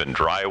mentioned, has been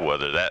dry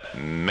weather. That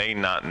may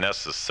not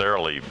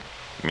necessarily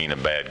mean a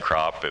bad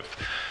crop. If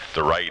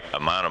the right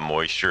amount of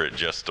moisture at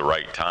just the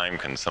right time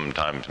can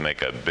sometimes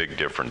make a big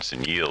difference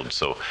in yield.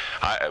 So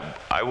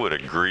I would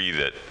agree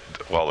that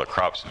while the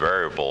crop's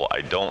variable,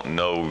 I don't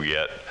know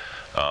yet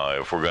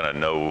if we're going to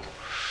know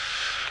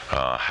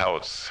how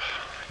it's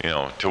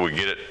till we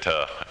get it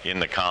in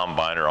the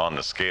combine or on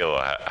the scale,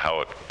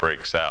 how it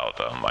breaks out.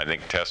 I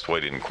think test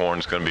weight in corn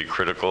is going to be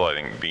critical. I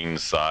think bean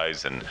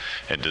size and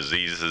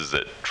diseases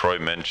that Troy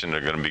mentioned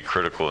are going to be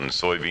critical in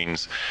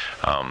soybeans.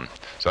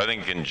 So I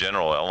think in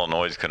general,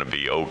 Illinois is going to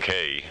be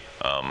okay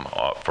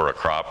for a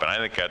crop, and I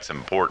think that's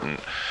important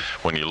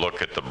when you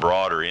look at the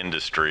broader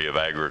industry of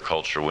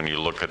agriculture, when you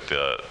look at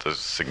the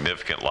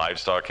significant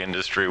livestock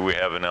industry we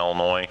have in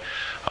Illinois,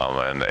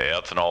 and the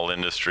ethanol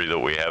industry that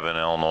we have in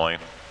Illinois,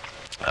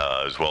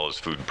 as well as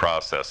food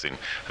processing.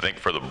 I think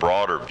for the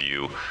broader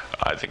view,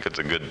 I think it's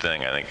a good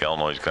thing. I think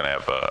Illinois is going to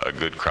have a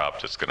good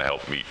crop that's going to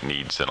help meet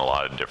needs in a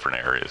lot of different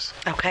areas.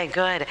 Okay,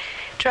 good.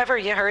 Trevor,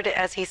 you heard,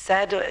 as he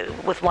said,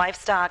 with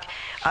livestock,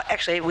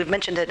 actually, we've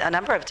mentioned it a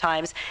number of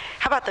times.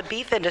 How about the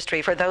beef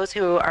industry? For those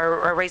who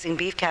are raising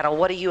beef cattle,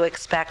 what do you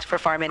expect for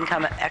farm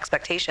income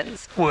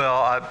expectations?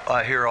 Well,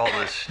 I hear all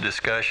this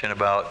discussion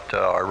about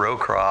our row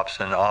crops,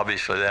 and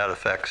obviously that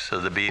affects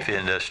the beef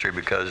industry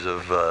because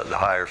of the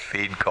higher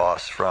feed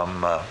costs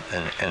from,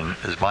 and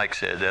as Mike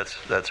said,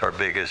 that's our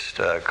biggest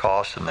cost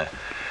in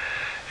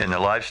the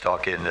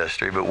livestock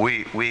industry. But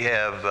we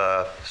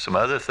have some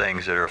other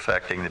things that are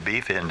affecting the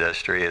beef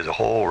industry as a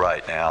whole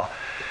right now,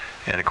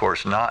 and of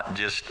course not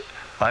just.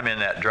 I'm in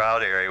that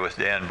drought area with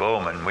Dan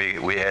Bowman.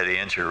 We had an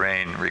inch of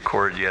rain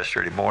recorded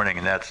yesterday morning,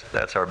 and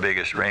that's our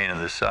biggest rain of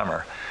the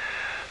summer.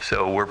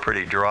 So we're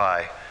pretty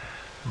dry,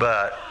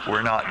 but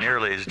we're not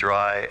nearly as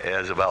dry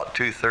as about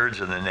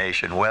 2/3 of the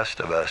nation west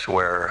of us,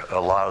 where a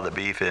lot of the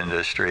beef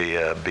industry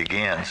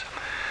begins.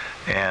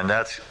 And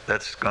that's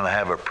going to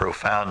have a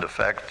profound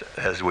effect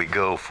as we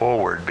go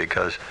forward,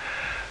 because,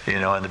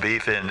 in the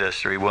beef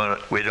industry,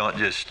 we don't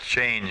just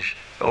change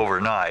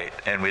overnight,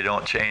 and we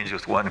don't change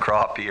with one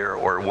crop year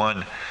or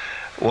one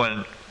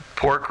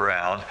pork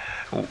round.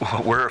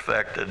 We're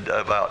affected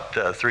about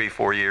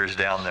 3-4 years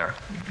down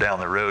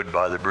the road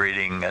by the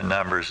breeding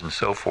numbers and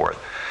so forth.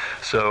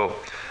 So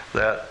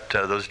that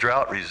those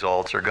drought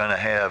results are going to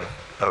have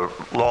a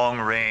long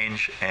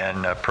range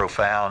and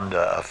profound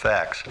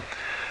effects,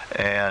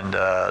 and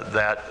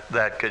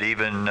that could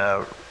even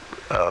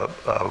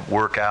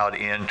work out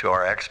into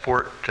our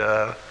export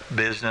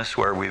business,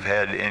 where we've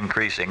had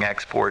increasing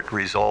export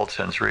results,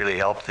 and it's really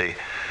helped the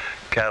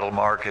cattle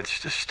markets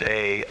to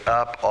stay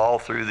up all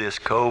through this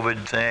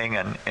COVID thing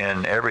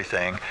and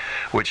everything,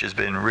 which has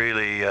been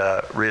really,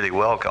 really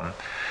welcome.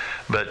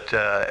 But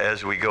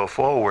as we go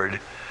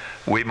forward,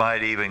 we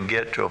might even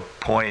get to a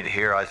point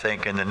here, I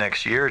think, in the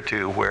next year or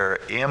two, where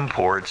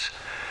imports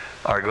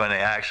are going to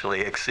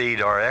actually exceed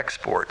our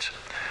exports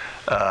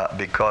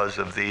because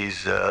of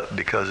these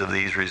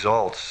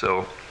results.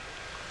 So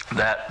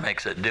that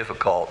makes it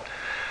difficult.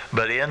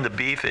 But in the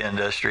beef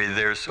industry,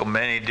 there's so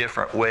many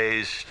different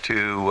ways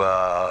to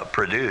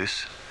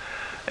produce,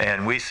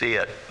 and we see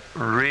it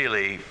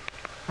really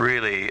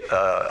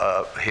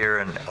here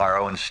in our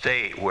own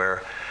state,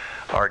 where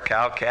our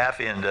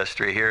cow-calf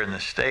industry here in the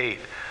state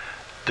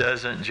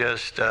doesn't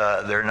just,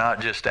 they're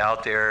not just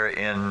out there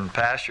in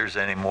pastures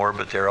anymore,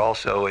 but they're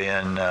also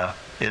in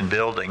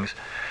buildings.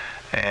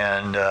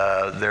 And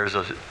there's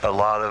a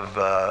lot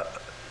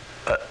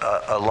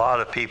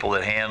of people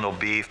that handle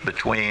beef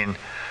between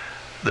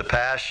the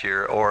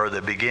pasture or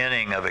the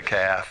beginning of a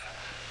calf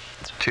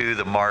to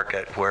the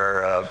market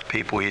where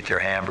people eat their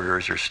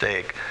hamburgers or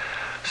steak.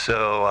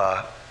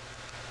 So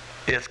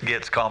it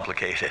gets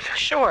complicated.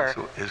 Sure.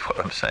 Is what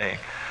I'm saying.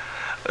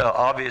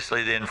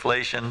 Obviously, the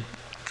inflation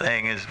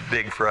thing is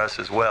big for us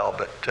as well,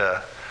 but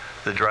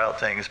the drought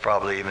thing is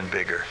probably even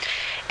bigger.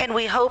 And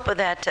we hope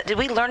that, did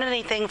we learn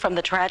anything from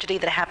the tragedy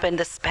that happened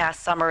this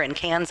past summer in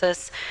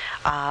Kansas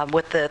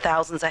with the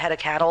thousands of head of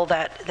cattle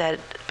that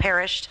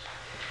perished?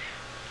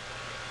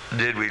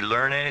 Did we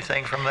learn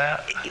anything from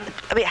that?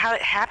 I mean, how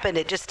it happened,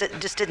 it just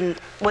didn't,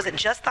 was it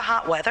just the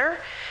hot weather?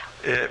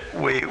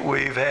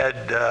 We've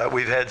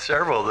had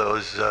several of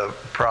those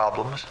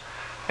problems,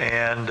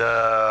 and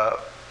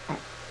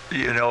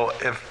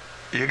if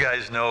you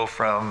guys know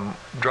from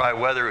dry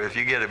weather, if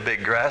you get a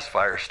big grass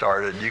fire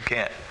started, you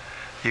can't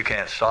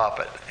stop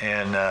it.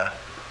 And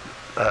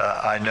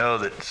I know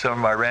that some of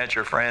my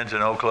rancher friends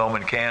in Oklahoma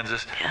and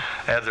Kansas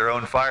have their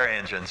own fire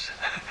engines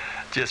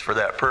just for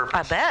that purpose.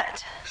 I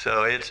bet.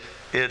 So it's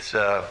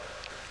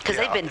because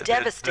they've been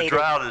devastated. The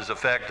drought has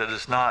affected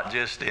us not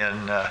just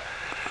in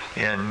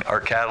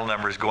our cattle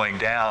numbers going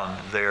down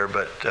there,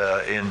 but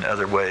in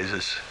other ways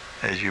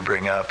as you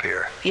bring up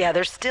here. Yeah,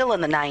 they're still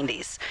in the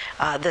 90s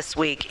this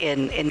week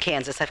in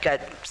Kansas. I've got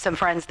some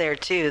friends there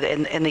too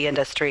in the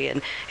industry,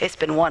 and it's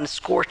been one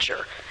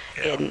scorcher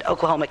in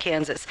Oklahoma,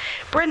 Kansas.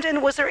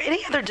 Brendan, was there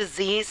any other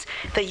disease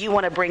that you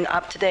want to bring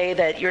up today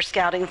that you're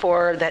scouting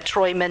for that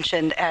Troy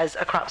mentioned as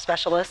a crop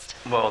specialist?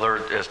 Well,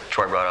 as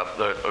Troy brought up,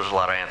 there's a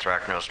lot of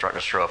anthracnose starting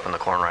to show up in the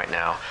corn right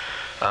now.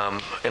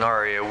 In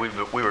our area, we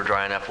were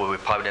drying up. We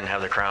probably didn't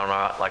have the crown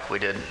rot like we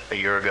did a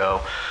year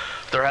ago.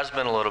 There has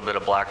been a little bit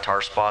of black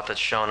tar spot that's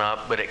shown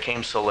up, but it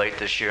came so late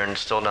this year and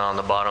it's still down on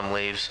the bottom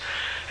leaves.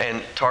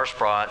 And tar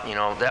spot,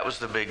 that was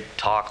the big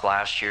talk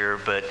last year,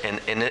 but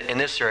in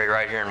this area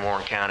right here in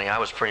Warren County, I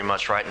was pretty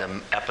much right in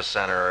the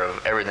epicenter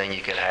of everything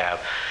you could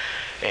have.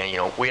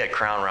 And, we had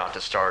crown rot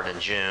that started in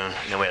June,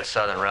 and then we had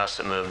southern rust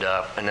that moved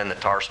up, and then the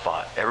tar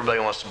spot. Everybody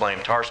wants to blame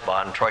tar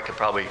spot, and Troy could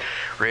probably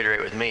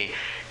reiterate with me,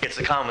 it's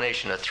a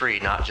combination of three,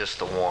 not just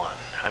the one.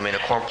 I mean, a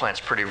corn plant's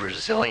pretty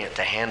resilient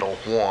to handle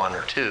one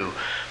or two,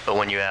 but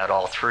when you add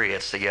all three,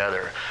 it's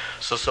together.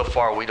 So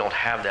far, we don't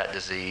have that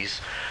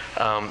disease.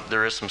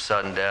 There is some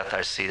sudden death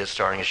I see that's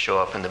starting to show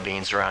up in the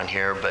beans around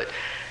here, but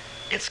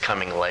it's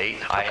coming late.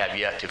 I have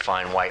yet to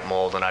find white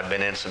mold, and I've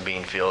been in some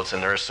bean fields,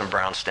 and there is some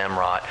brown stem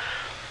rot,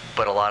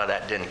 but a lot of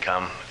that didn't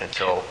come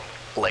until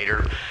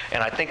later.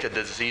 And I think that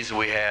the disease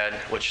we had,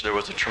 which there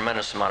was a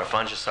tremendous amount of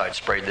fungicide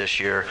sprayed this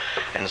year,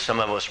 and some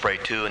of them was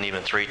sprayed 2 and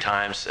even 3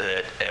 times,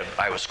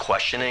 I was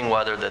questioning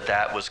whether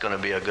that was going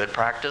to be a good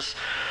practice.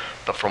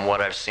 But from what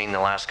I've seen the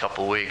last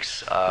couple of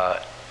weeks,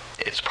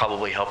 it's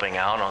probably helping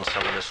out on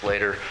some of this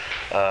later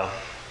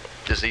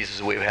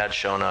diseases we've had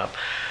shown up.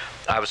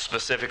 I was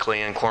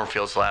specifically in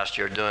cornfields last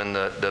year doing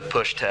the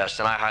push test,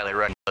 and I highly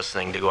recommend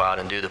listening to go out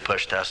and do the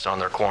push test on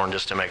their corn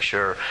just to make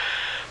sure.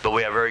 But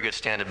we have very good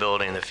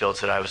standability in the fields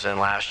that I was in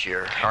last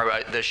year,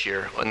 or this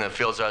year. In the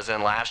fields I was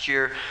in last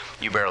year,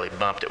 you barely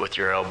bumped it with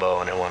your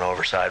elbow and it went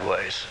over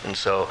sideways. And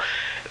so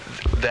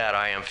that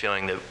I am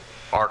feeling that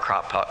our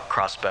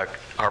prospect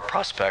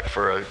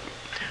for a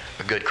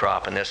good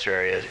crop in this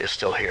area is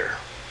still here.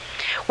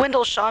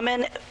 Wendell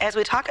Shawman, as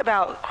we talk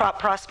about crop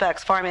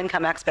prospects, farm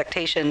income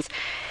expectations,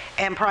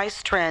 and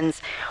price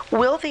trends,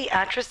 will the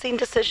atrazine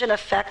decision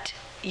affect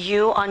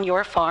you on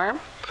your farm?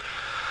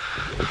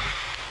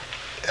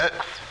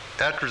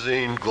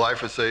 Atrazine,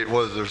 glyphosate,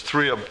 there's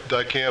 3 of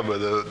dicamba,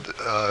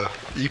 the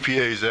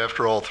EPA's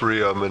after all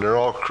 3 of them, and they're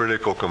all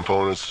critical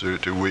components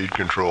to weed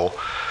control.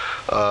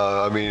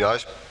 I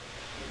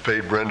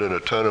paid Brendan a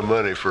ton of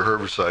money for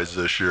herbicides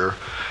this year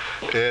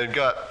and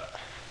got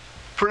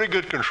pretty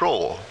good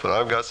control, but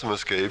I've got some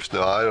escapes.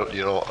 Now I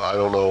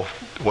don't know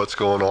what's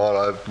going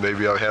on.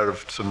 Maybe I had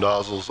some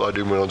nozzles. I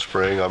do my own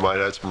spraying. I might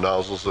have some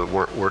nozzles that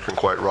weren't working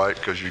quite right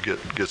because you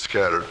get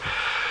scattered.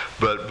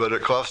 But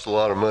it costs a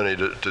lot of money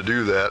to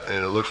do that,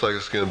 and it looks like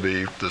it's going to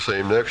be the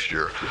same next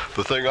year.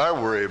 The thing I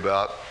worry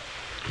about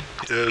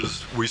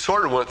is we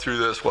sort of went through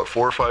this, 4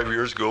 or 5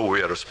 years ago. We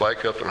had a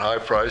spike up in high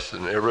price,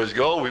 and everybody's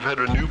going, we've had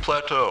a new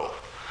plateau.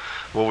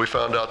 Well, we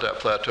found out that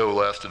plateau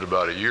lasted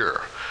about a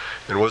year.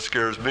 And what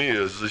scares me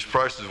is these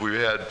prices we've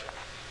had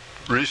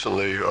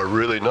recently are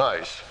really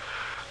nice,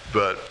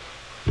 but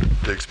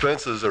the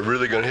expenses are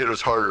really going to hit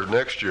us harder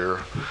next year.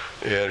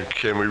 And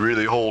can we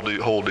really hold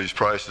these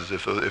prices?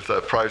 If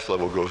that price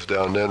level goes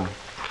down, then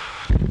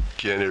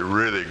it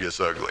really gets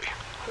ugly.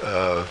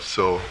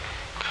 So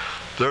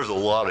there's a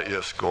lot of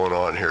ifs going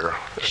on here.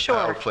 Sure.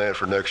 Our plan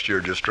for next year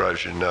just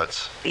drives you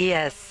nuts.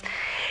 Yes.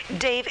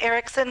 Dave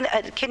Erickson,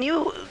 can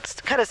you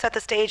kind of set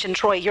the stage, and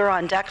Troy, you're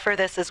on deck for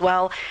this as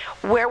well,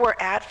 where we're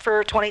at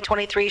for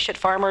 2023? Should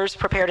farmers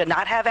prepare to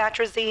not have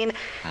atrazine,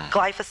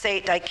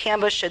 glyphosate,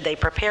 dicamba? Should they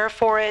prepare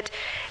for it?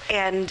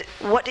 And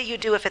what do you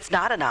do if it's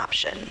not an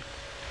option?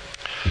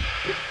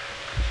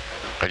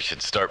 I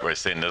should start by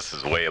saying this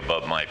is way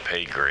above my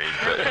pay grade,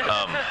 but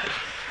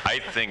I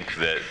think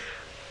that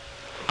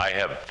I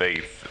have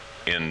faith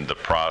in the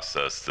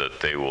process that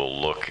they will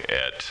look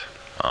at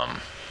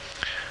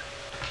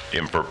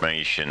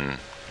information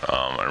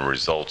and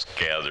results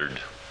gathered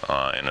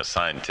in a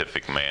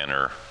scientific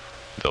manner.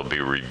 They'll be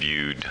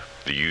reviewed,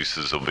 the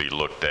uses will be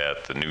looked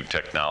at, the new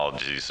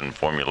technologies and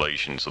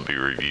formulations will be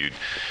reviewed.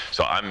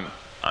 So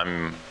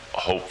I'm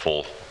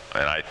hopeful,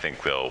 and I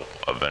think they'll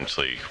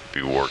eventually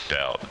be worked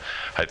out.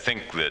 I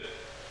think that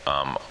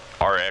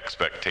our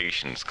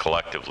expectations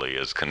collectively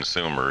as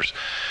consumers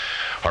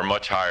are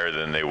much higher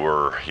than they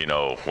were,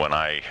 when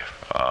I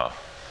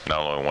not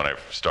only when I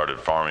started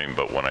farming,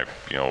 but when I,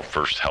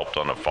 first helped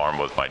on a farm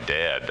with my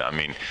dad. I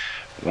mean,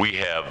 we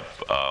have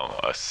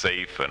a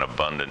safe and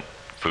abundant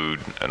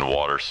food and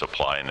water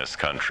supply in this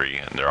country,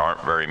 and there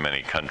aren't very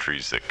many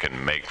countries that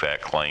can make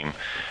that claim.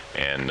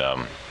 And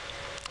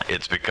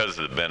it's because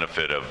of the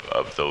benefit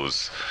of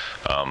those,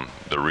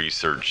 the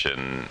research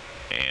and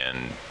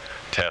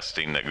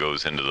testing that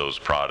goes into those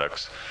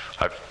products.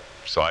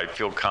 So I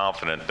feel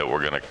confident that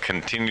we're going to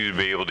continue to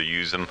be able to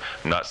use them.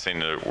 I'm not saying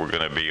that we're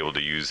going to be able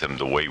to use them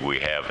the way we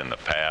have in the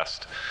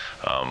past.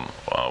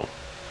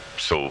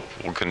 So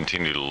we'll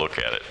continue to look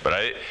at it. But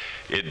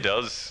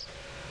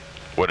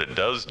what it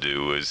does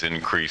do is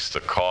increase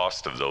the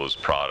cost of those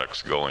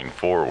products going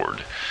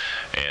forward.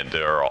 And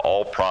there are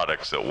all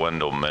products that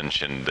Wendell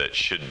mentioned that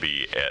should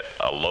be at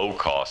a low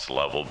cost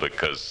level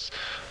because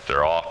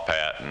they're off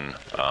patent.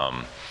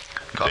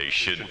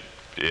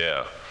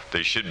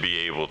 They should be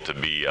able to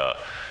be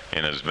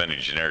in as many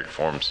generic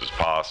forms as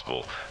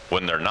possible.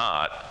 When they're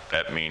not,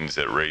 that means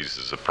it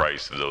raises the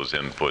price of those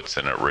inputs,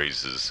 and it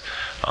raises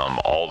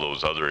all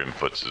those other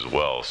inputs as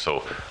well.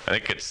 So I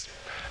think it's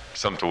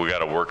something we got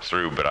to work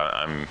through, but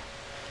I'm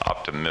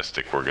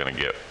optimistic we're going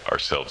to get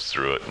ourselves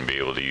through it and be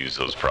able to use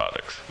those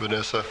products.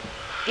 Vanessa?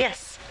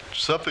 Yes.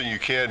 Something you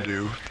can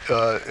do,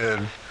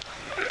 and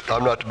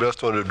I'm not the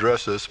best one to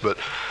address this, but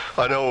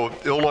I know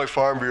Illinois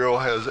Farm Bureau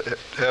has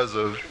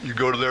you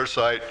go to their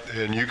site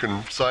and you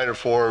can sign a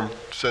form,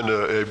 send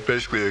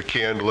basically a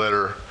canned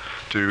letter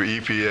to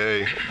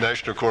EPA.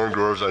 National Corn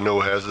Growers, I know,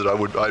 has it.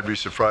 I'd be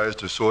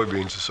surprised if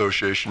Soybeans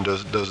Association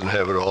doesn't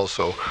have it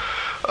also.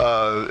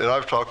 And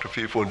I've talked to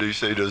people in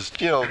DC,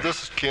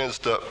 this is canned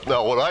stuff.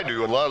 Now, what I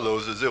do in a lot of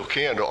those is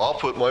I'll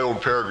put my own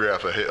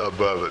paragraph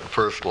above it and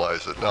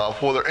personalize it. Now,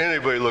 whether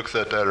anybody looks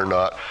at that or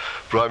not,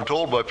 but I'm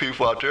told by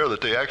people out there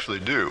that they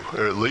actually do,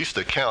 or at least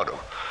they count them,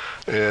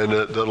 and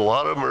that a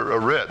lot of them are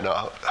read.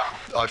 Now,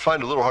 I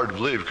find it a little hard to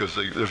believe because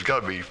there's got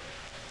to be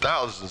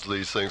thousands of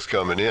these things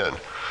coming in.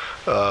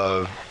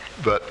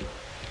 But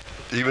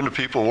even the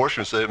people in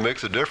Washington say it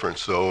makes a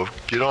difference. So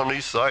get on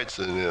these sites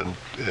and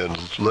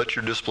let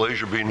your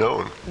displeasure be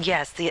known.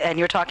 Yes, and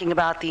you're talking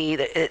about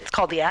it's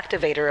called the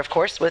Activator, of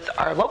course, with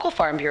our local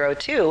Farm Bureau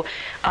too.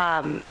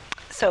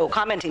 So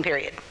commenting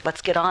period.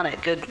 Let's get on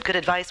it. Good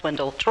advice,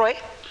 Wendell. Troy?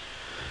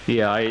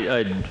 Yeah,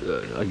 I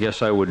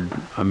guess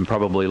I'm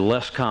probably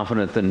less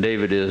confident than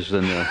David is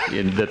in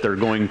that they're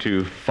going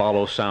to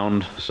follow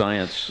sound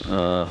science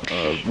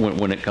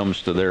when it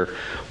comes to their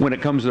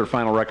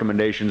final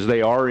recommendations.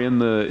 They are in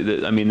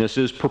this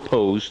is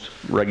proposed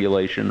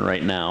regulation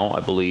right now, I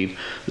believe.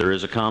 There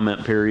is a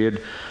comment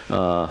period.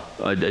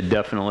 I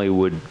definitely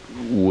would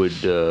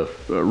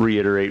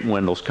reiterate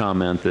Wendell's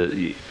comment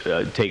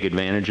that take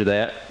advantage of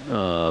that.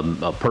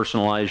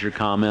 Personalize your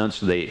comments.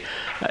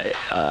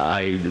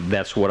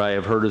 That's what I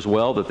have heard as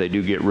well, that they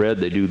do get read.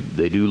 They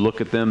do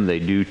look at them. They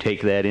do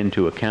take that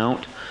into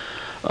account.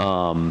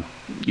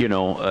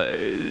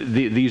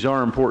 These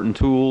are important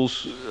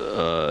tools.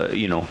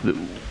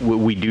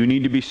 We do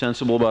need to be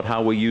sensible about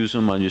how we use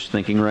them. I'm just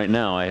thinking right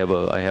now. I have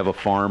a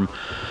farm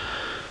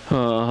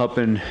up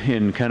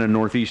in kind of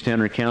northeast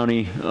Henry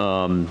County.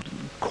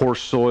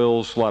 Coarse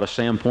soils, a lot of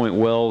Sandpoint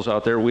wells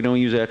out there. We don't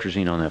use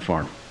atrazine on that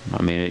farm.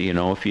 I mean,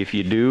 if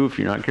you do, if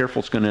you're not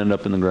careful, it's going to end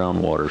up in the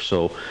groundwater.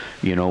 So,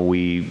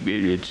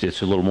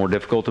 it's a little more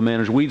difficult to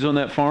manage weeds on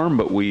that farm,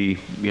 but we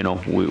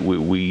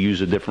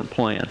use a different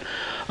plan.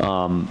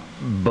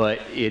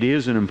 But it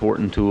is an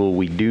important tool.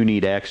 We do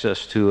need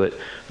access to it.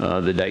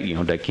 The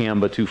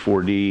dicamba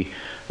 2,4-D.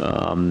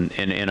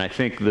 And I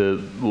think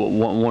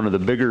one of the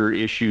bigger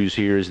issues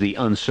here is the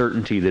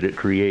uncertainty that it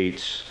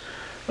creates.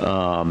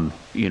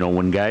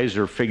 When guys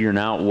are figuring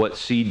out what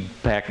seed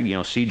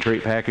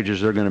trait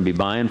packages they're going to be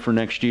buying for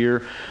next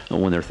year,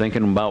 when they're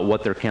thinking about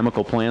what their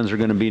chemical plans are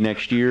going to be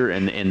next year,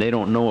 and they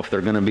don't know if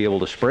they're going to be able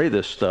to spray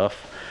this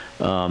stuff,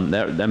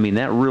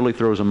 that really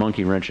throws a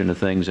monkey wrench into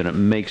things, and it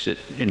makes it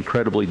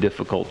incredibly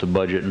difficult to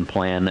budget and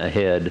plan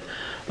ahead,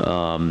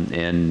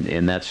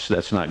 and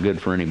that's not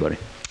good for anybody.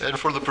 And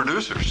for the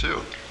producers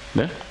too.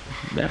 Yeah,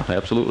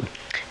 absolutely.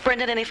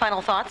 Brendan, any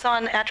final thoughts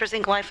on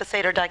atrazine,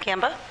 glyphosate, or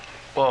dicamba?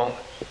 Well,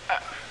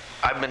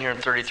 I've been here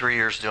 33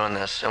 years doing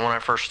this, and when I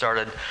first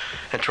started,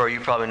 and Troy, you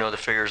probably know the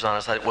figures on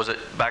this, was it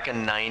back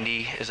in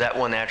 90? Is that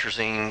when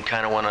atrazine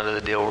kind of went under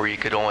the deal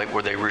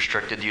where they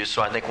restricted use?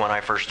 So I think when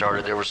I first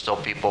started, there were still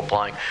people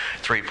applying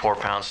 3-4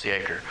 pounds to the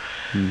acre.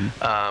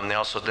 Mm-hmm. They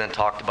also then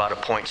talked about a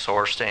point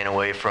source, staying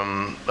away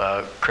from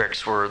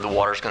creeks where the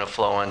water's going to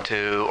flow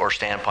into, or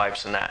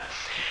standpipes and that.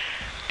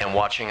 And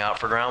watching out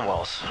for ground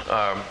wells,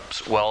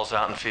 wells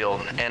out in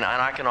field. And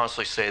I can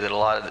honestly say that a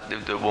lot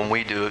of when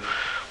we do,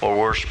 or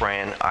we're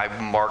spraying, I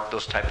mark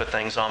those type of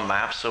things on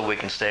maps so we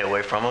can stay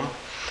away from them.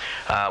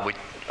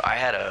 I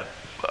had a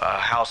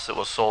house that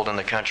was sold in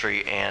the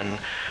country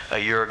a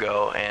year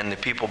ago, and the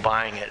people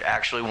buying it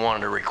actually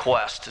wanted a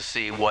request to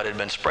see what had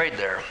been sprayed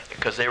there,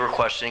 because they were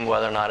questioning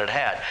whether or not it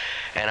had.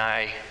 And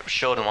I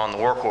showed them on the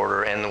work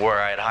order, and where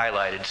I had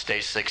highlighted,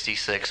 stay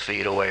 66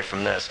 feet away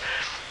from this.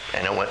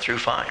 And it went through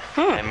fine.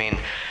 I mean,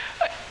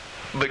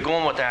 but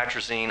going with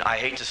atrazine, I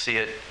hate to see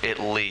it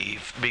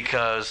leave,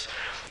 because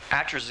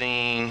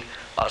atrazine,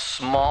 a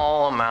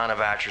small amount of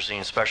atrazine,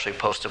 especially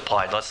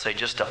post-applied, let's say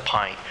just a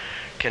pint,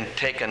 can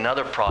take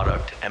another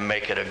product and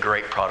make it a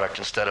great product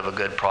instead of a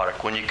good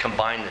product. When you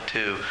combine the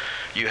two,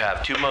 you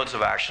have two modes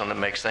of action that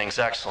makes things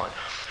excellent.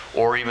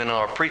 Or even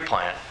a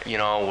pre-plant,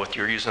 with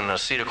you're using an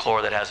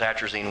acetochlor that has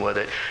atrazine with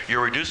it,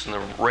 you're reducing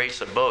the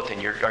rates of both,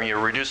 and you're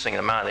reducing the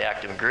amount of the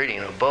active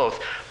ingredient of both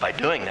by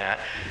doing that,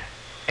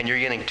 and you're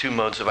getting two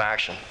modes of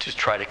action to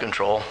try to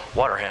control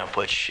water hemp,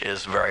 which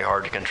is very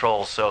hard to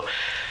control. So,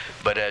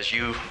 but as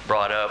you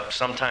brought up,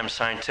 sometimes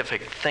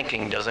scientific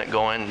thinking doesn't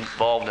go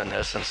involved in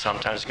this, and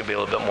sometimes it can be a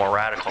little bit more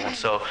radical. And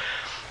so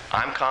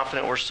I'm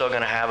confident we're still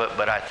going to have it,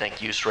 but I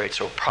think use rates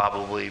will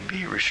probably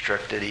be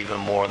restricted even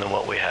more than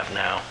what we have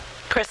now.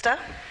 Krista?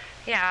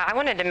 Yeah, I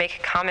wanted to make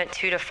a comment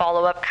too, to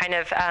follow up, kind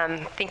of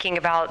thinking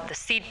about the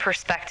seed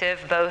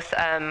perspective. Both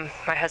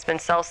my husband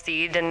sells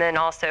seed, and then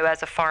also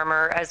as a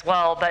farmer as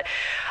well. But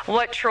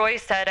what Troy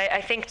said,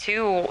 I think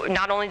too,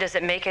 not only does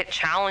it make it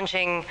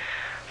challenging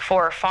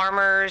for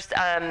farmers,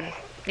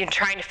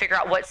 trying to figure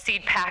out what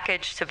seed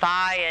package to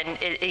buy, and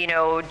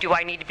do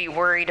I need to be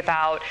worried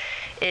about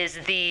is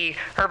the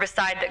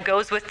herbicide that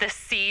goes with this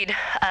seed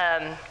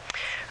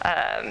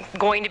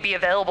going to be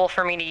available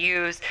for me to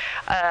use.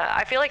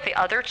 I feel like the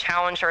other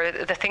challenge, or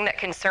the thing that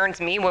concerns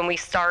me when we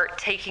start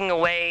taking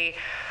away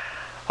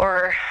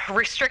or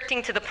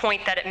restricting to the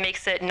point that it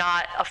makes it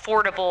not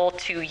affordable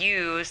to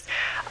use,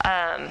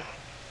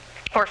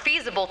 or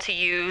feasible to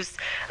use,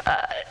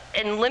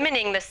 and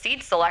limiting the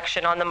seed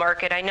selection on the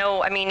market.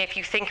 If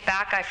you think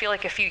back, I feel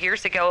like a few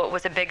years ago it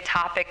was a big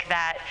topic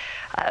that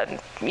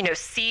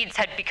seeds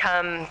had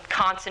become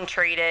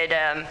concentrated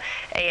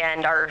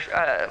and are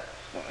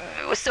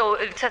so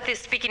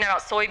speaking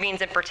about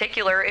soybeans in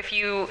particular, if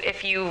you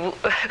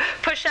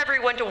push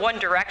everyone to one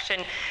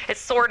direction, it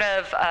sort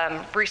of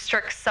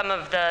restricts some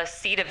of the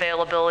seed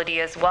availability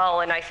as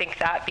well, and I think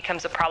that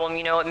becomes a problem.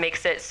 It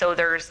makes it so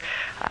there's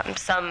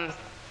some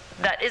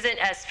that isn't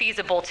as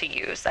feasible to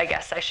use, I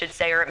guess I should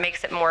say, or it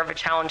makes it more of a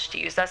challenge to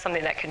use. That's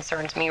something that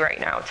concerns me right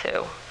now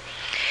too.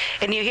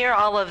 And you hear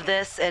all of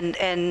this, and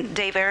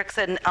Dave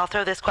Erickson, I'll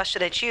throw this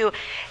question at you,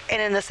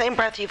 and in the same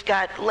breath you've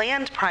got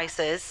land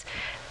prices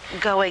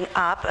going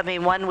up.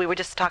 One we were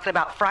just talking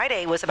about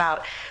Friday was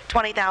about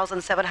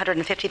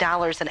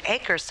 $20,750 an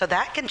acre, so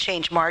that can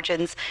change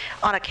margins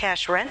on a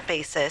cash rent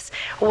basis.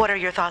 What are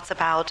your thoughts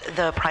about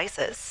the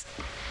prices?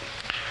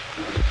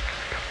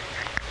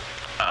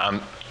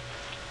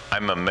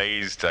 I'm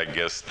amazed, I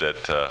guess,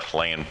 that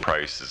land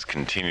prices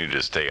continue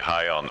to stay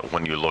high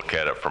when you look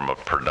at it from a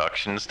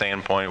production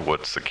standpoint.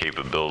 What's the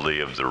capability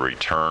of the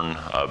return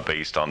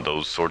based on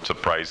those sorts of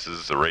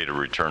prices? The rate of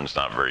return is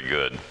not very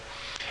good.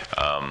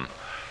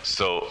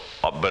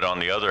 But on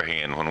the other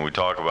hand, when we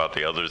talk about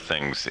the other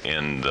things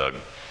in the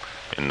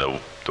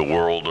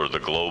world or the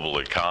global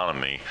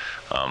economy,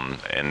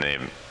 and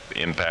the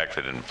impact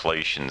that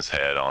inflation's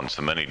had on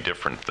so many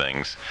different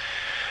things,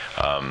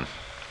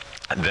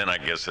 then I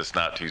guess it's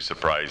not too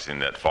surprising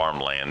that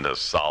farmland, a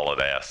solid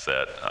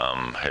asset,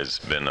 has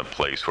been a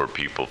place where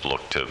people have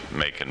looked to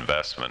make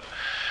investment.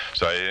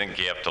 So I think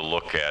you have to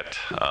look at,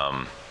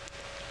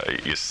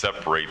 you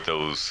separate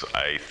those,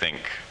 I think,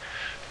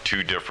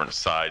 two different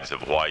sides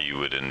of why you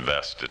would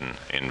invest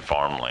in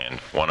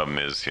farmland. One of them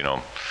is,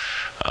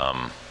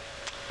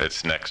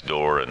 it's next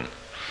door, and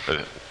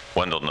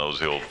Wendell knows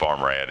the old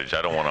farmer adage,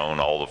 I don't want to own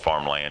all the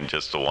farmland,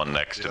 just the one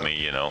next to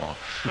me, and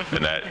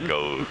that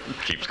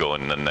keeps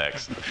going to the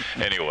next.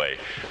 Anyway,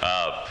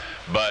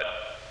 but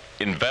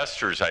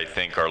investors, I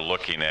think, are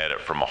looking at it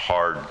from a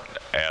hard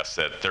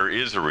asset. There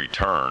is a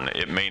return.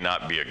 It may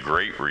not be a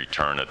great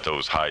return at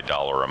those high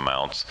dollar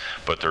amounts,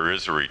 but there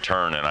is a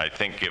return, and I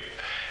think if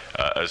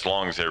as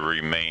long as they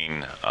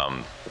remain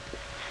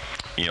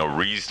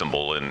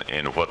reasonable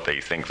in what they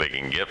think they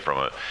can get from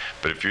it.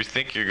 But if you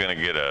think you're going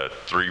to get a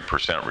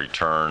 3%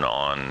 return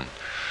on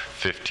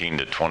 $15,000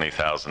 to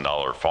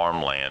 $20,000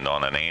 farmland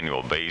on an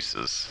annual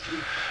basis,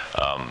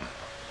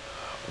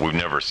 we've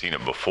never seen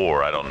it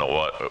before. I don't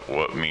know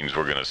what means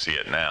we're going to see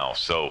it now.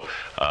 So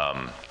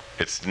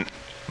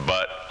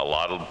but a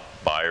lot of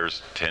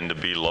buyers tend to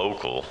be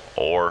local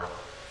or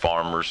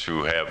farmers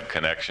who have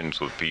connections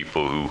with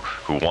people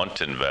who want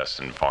to invest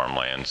in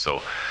farmland.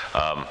 So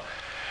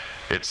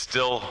it's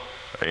still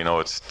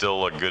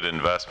a good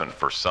investment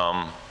for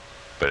some,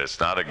 but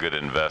it's not a good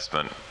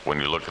investment when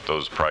you look at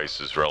those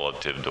prices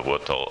relative to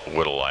what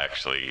it'll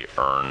actually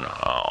earn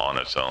on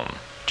its own.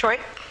 Troy?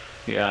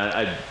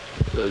 Yeah,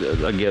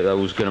 I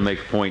was going to make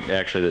a point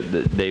actually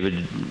that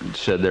David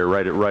said there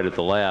right at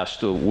the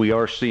last. We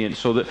are seeing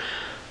so that.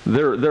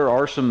 There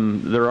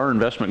are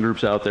investment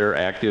groups out there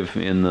active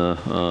in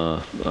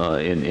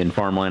in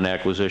farmland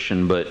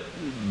acquisition, but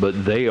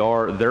they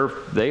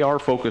are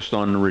focused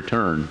on the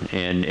return,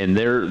 and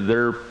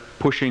they're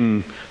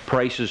pushing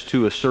prices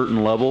to a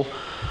certain level.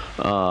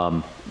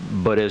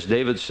 But as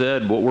David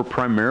said, what we're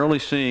primarily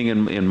seeing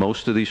in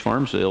most of these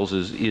farm sales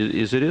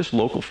is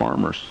local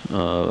farmers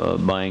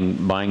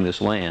buying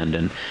this land,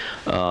 and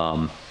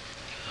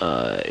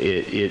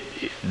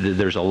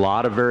there's a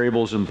lot of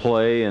variables in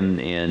play, and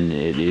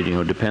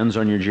it depends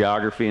on your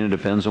geography, and it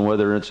depends on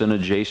whether it's an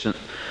adjacent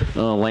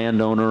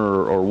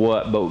landowner or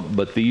what.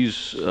 But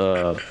these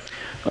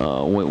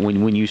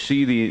when you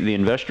see the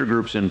investor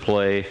groups in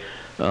play,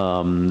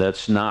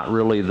 that's not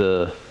really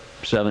the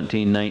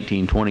 $17,000,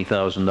 $19,000,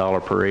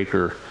 $20,000 per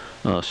acre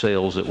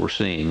sales that we're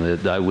seeing.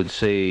 That I would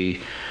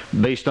say,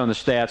 based on the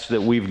stats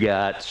that we've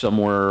got,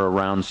 somewhere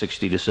around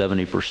 60 to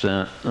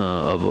 70%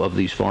 of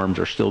these farms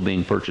are still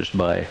being purchased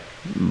by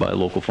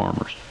local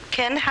farmers.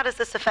 Ken, how does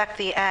this affect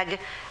the ag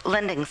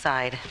lending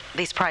side,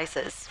 these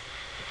prices?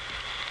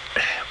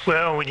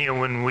 Well,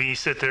 when we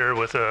sit there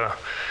with a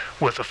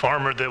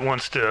farmer that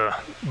wants to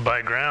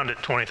buy ground at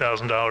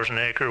 $20,000 an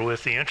acre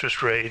with the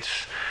interest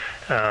rates,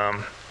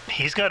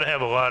 he's got to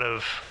have a lot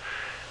of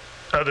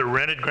other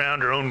rented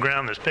ground or owned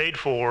ground that's paid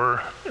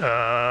for,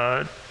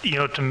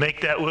 to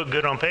make that look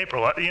good on paper.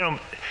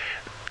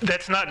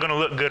 That's not going to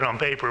look good on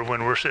paper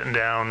when we're sitting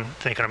down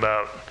thinking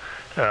about,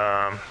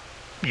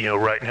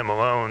 writing him a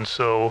loan.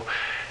 So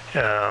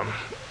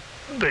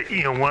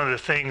one of the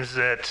things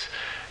that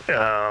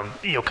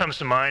comes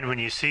to mind when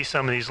you see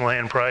some of these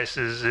land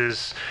prices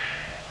is,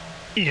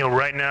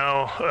 right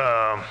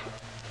now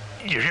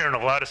you're hearing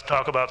a lot of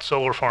talk about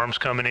solar farms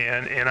coming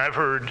in, and I've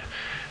heard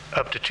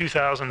up to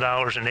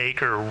 $2,000 an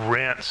acre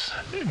rents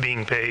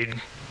being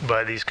paid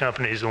by these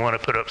companies that want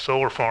to put up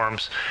solar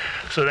farms.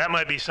 So that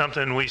might be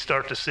something we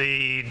start to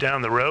see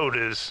down the road,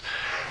 is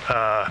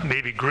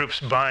maybe groups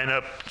buying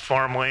up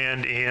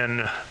farmland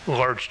in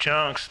large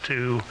chunks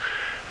to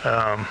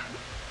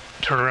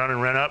turn around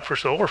and rent out for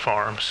solar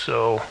farms.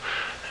 So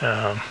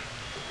I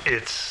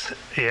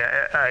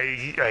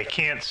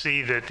can't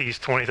see that these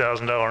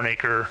 $20,000 an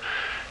acre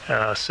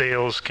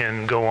sales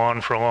can go on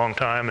for a long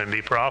time and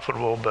be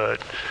profitable,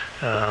 but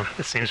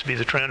it seems to be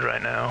the trend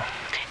right now.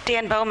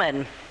 Dan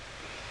Bowman,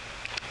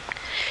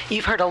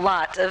 you've heard a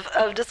lot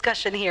of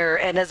discussion here,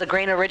 and as a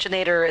grain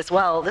originator as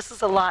well, this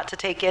is a lot to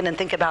take in and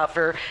think about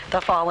for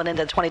the fall and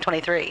into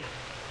 2023.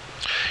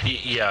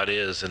 Yeah, it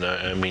is, and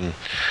I mean,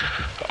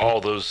 all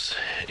those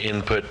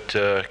input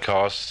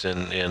costs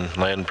and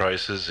land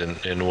prices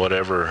and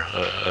whatever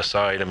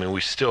aside, I mean,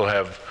 we still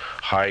have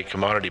high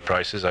commodity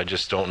prices. I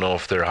just don't know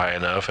if they're high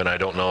enough, and I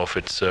don't know if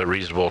it's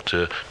reasonable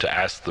to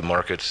ask the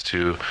markets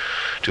to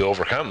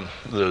overcome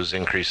those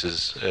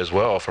increases as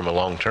well from a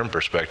long-term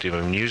perspective. I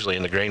mean, usually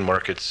in the grain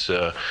markets,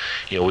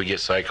 we get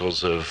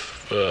cycles of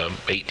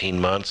 18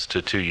 months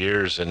to 2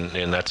 years,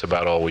 and that's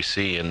about all we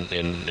see,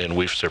 and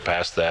we've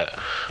surpassed that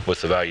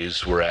with the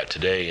values we're at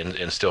today,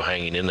 and still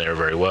hanging in there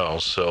very well.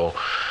 So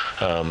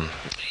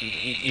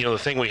the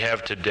thing we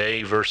have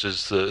today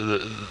versus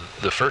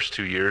the first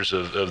 2 years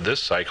of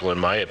this cycle, in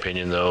my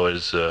opinion, though,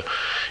 is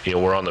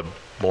we're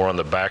more on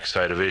the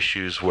backside of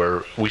issues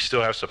where we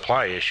still have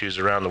supply issues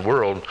around the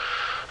world,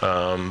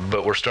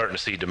 but we're starting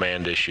to see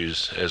demand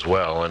issues as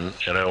well, and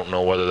I don't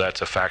know whether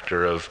that's a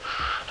factor of,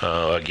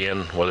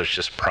 again, whether it's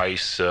just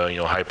price,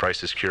 high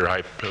prices cure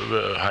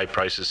high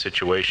prices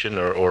situation,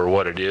 or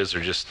what it is,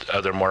 or just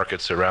other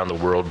markets around the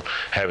world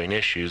having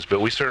issues. But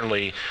we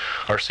certainly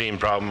are seeing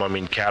problem. I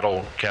mean,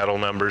 cattle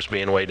numbers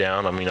being way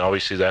down. I mean,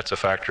 obviously that's a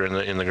factor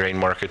in the grain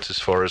markets as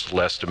far as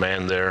less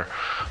demand there.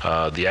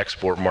 The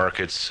export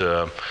markets,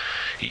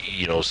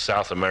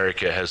 South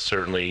America has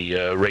certainly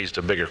raised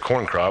a bigger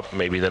corn crop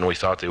maybe than we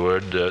thought they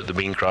would. The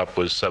bean crop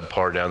was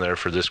subpar down there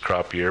for this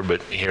crop year,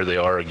 but here they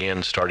are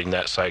again starting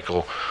that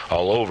cycle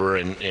all over.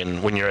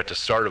 And when you're at the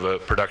start of a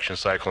production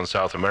cycle in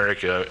South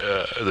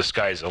America, the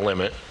sky's the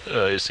limit,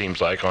 it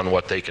seems like, on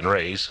what they can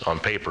raise, on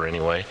paper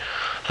anyway.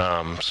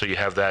 So you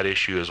have that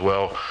issue as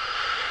well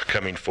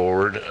coming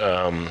forward.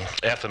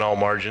 Ethanol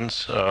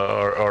margins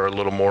are a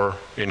little more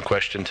in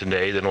question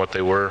today than what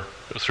they were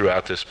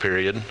throughout this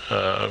period.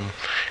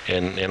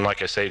 And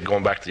like I say,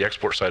 going back to the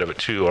export side of it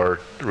too, our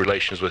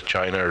relations with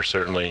China are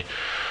certainly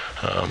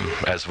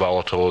as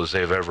volatile as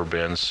they've ever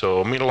been.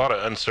 So, I mean, a lot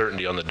of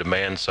uncertainty on the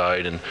demand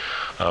side, and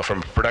from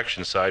a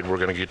production side, we're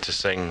going to get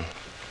this thing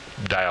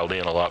dialed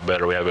in a lot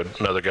better. We have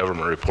another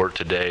government report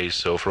today,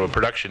 so from a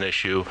production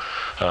issue,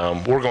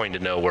 we're going to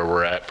know where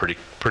we're at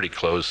pretty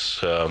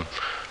close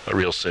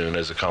real soon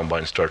as the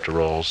combines start to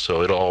roll.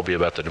 So it'll all be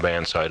about the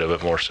demand side of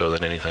it more so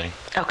than anything.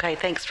 Okay,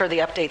 thanks for the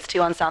updates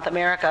too on South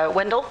America.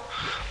 Wendell?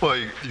 Well,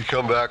 you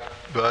come back,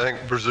 but I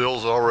think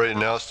Brazil's already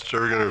announced that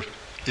they're going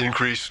to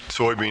increase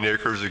soybean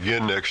acres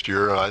again next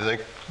year, I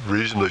think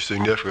reasonably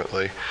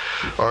significantly.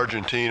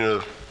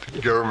 Argentina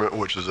government,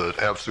 which is an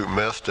absolute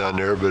mess down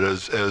there, but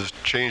has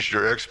changed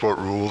their export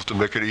rules to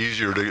make it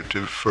easier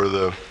for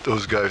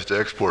those guys to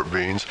export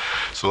beans.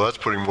 So that's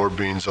putting more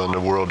beans on the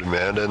world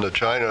demand. And the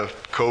China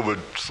COVID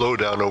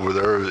slowdown over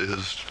there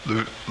is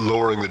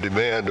lowering the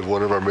demand of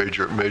one of our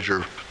major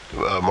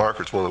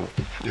markets, one of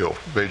the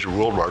major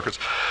world markets.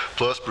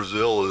 Plus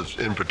Brazil is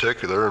in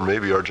particular, and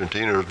maybe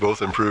Argentina, is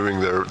both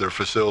improving their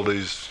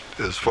facilities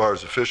as far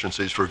as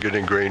efficiencies for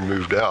getting grain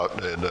moved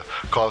out, and the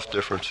cost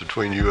difference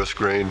between U.S.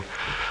 grain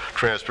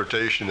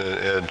transportation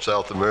and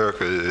South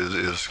America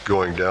is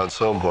going down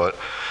somewhat.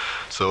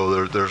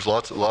 So there's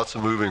lots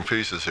of moving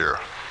pieces here.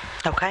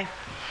 Okay.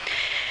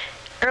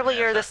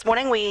 Earlier this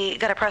morning, we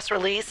got a press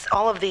release.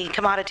 All of the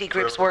commodity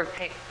groups work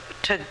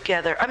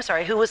together. I'm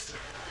sorry, who was?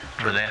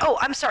 Vanessa. Oh,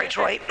 I'm sorry,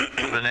 Troy.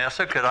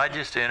 Vanessa, could I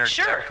just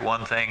interject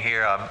one thing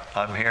here?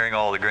 I'm hearing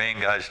all the grain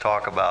guys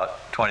talk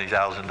about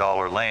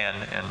 $20,000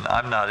 land, and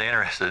I'm not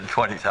interested in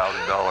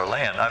 $20,000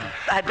 land.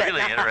 I'm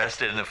really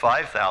interested in the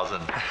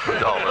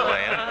 $5,000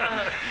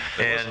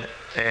 land.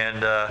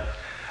 And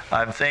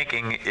I'm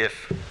thinking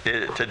if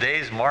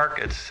today's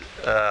markets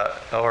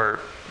or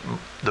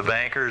the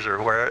bankers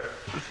or where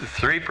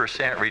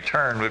 3%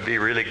 return would be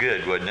really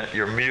good, wouldn't it?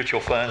 Your mutual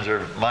funds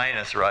are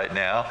minus right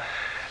now.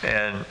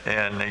 And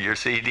your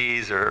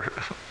CDs are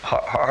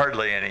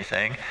hardly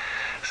anything.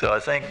 So I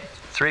think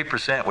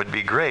 3% would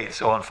be great.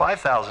 So on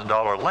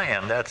 $5,000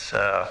 land, that's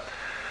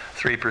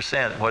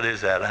 3%. What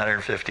is that?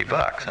 $150,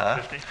 huh?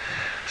 150.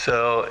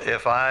 So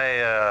if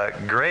I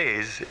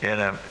graze in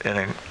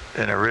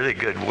a really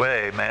good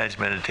way,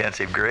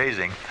 management-intensive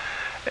grazing,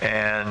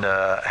 and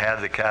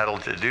have the cattle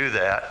to do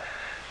that,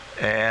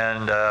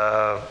 and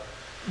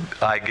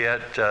I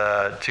get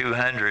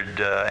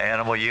 200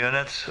 animal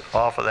units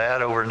off of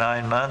that over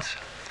 9 months.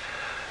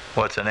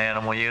 What's an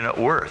animal unit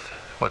worth?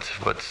 What's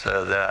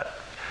that?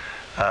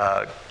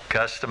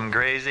 Custom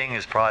grazing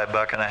is probably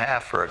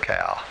 $1.50 for a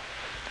cow.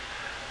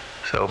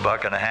 So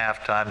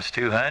 $1.50 times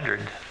 200,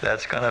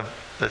 that's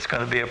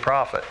gonna be a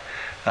profit.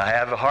 I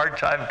have a hard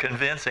time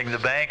convincing the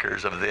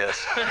bankers of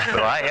this,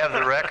 but I have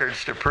the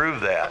records to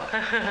prove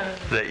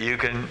that you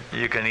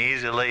can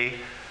easily,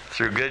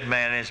 through good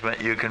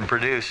management, you can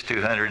produce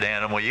 200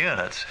 animal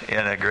units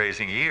in a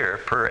grazing year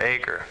per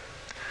acre.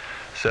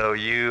 So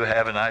you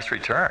have a nice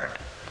return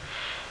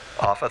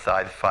off a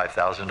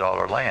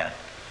 $5,000 land.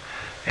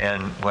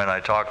 And when I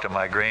talk to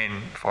my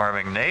grain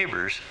farming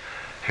neighbors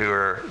who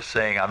are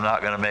saying, I'm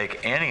not going to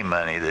make any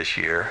money this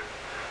year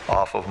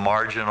off of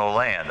marginal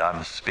land,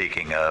 I'm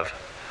speaking of,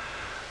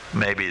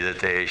 maybe that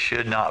they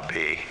should not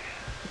be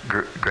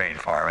grain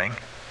farming,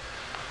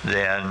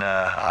 then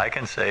I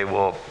can say,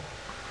 well,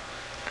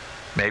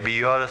 maybe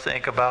you ought to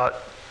think about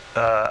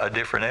a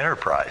different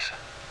enterprise.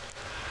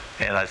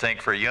 And I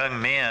think for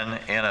young men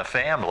in a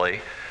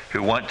family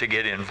who want to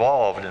get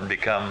involved and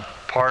become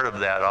part of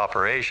that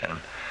operation,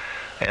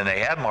 and they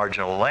have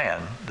marginal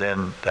land,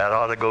 then that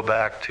ought to go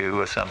back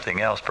to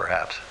something else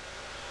perhaps.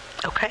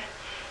 Okay.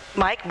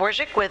 Mike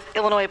Borzik with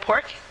Illinois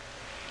Pork.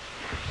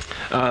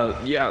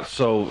 Yeah,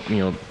 so,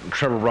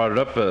 Trevor brought it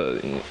up,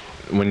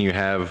 when you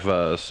have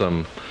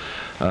some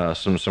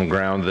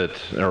ground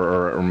that,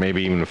 or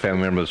maybe even a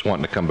family member that's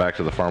wanting to come back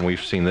to the farm.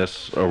 We've seen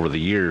this over the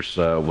years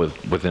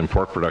within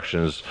pork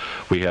production. Is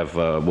we have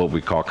what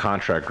we call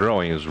contract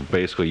growing. Is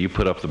basically you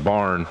put up the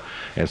barn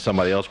and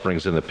somebody else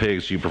brings in the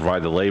pigs. You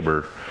provide the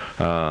labor.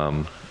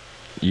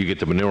 You get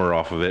the manure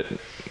off of it.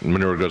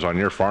 Manure goes on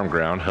your farm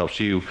ground, helps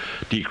you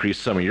decrease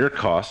some of your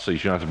costs, so you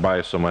don't have to buy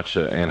so much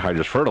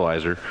anhydrous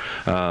fertilizer,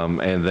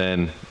 and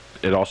then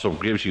it also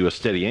gives you a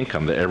steady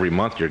income that every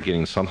month you're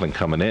getting something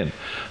coming in.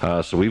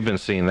 So we've been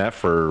seeing that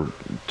for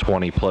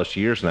 20 plus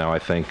years now, I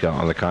think,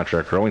 on the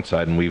contract growing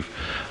side, and we've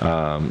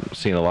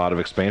seen a lot of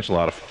expansion, a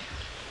lot of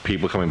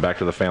people coming back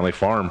to the family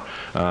farm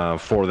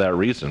for that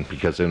reason,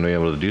 because they've been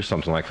able to do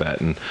something like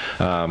that. And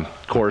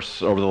of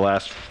course, over the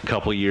last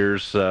couple of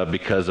years,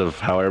 because of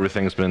how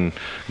everything's been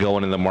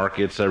going in the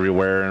markets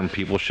everywhere and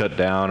people shut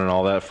down and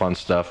all that fun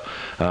stuff,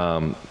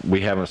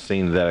 we haven't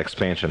seen that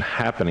expansion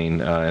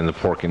happening in the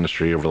pork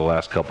industry over the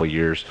last couple of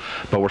years.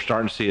 But we're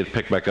starting to see it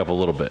pick back up a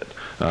little bit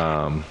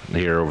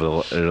here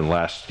over the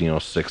last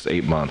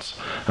 6-8 months.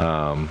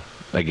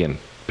 Again,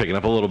 picking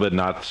up a little bit,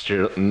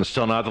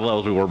 still not the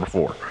levels we were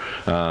before.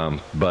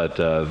 But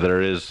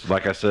there is,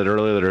 like I said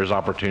earlier, there is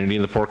opportunity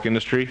in the pork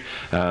industry.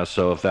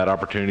 So if that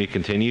opportunity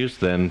continues,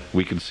 then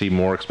we could see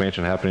more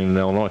expansion happening in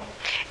Illinois.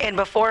 And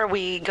before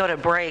we go to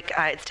break,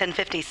 it's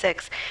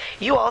 10:56.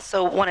 You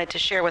also wanted to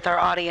share with our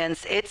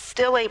audience, it's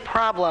still a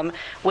problem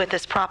with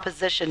this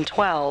Proposition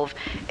 12,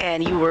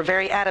 and you were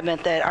very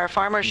adamant that our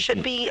farmers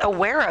should be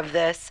aware of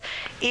this,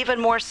 even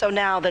more so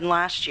now than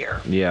last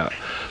year. Yeah.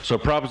 So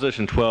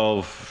Proposition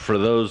 12, for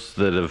those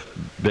that have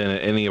been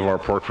at any of our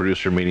pork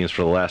producer meetings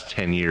for the last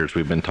 10 years,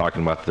 we've been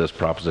talking about this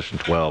Proposition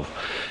 12.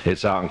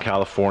 It's out in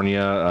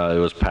California. It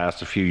was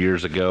passed a few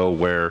years ago,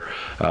 where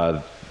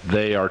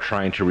they are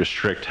trying to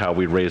restrict how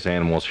we raise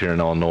animals here in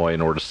Illinois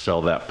in order to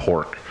sell that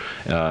pork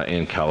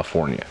in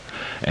California.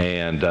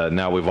 And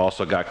now we've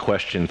also got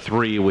Question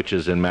 3, which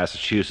is in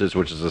Massachusetts,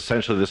 which is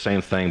essentially the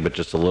same thing, but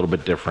just a little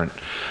bit different.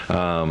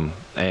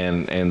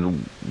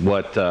 And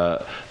what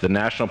the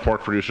National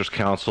Pork Producers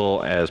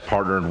Council has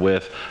partnered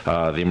with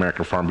the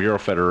American Farm Bureau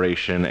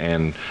Federation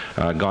and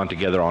gone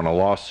together on a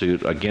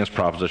lawsuit against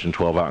Proposition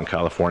 12 out in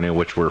California,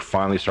 which we're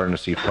finally starting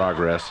to see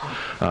progress.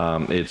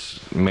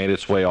 It's made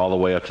its way all the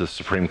way up to the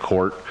Supreme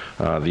Court,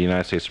 the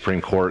United States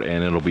Supreme Court,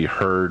 and it'll be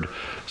heard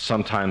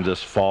sometime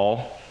this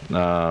fall.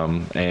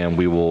 And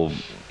we will,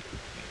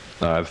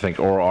 I think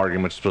oral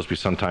argument is supposed to be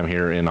sometime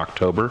here in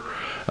October,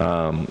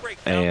 and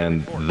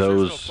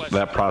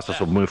that process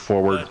will move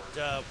forward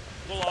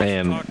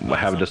and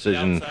have a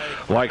decision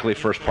likely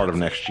first part of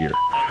next year.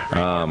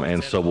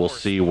 And so we'll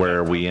see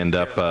where we end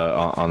up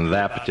on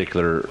that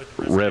particular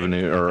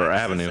revenue or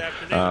avenue.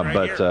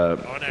 But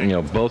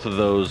both of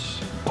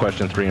those,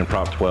 Question 3 and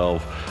Prop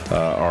 12,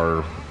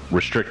 are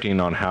restricting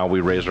on how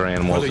we raise our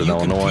animals in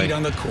Illinois. It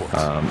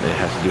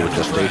has to do with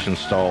gestation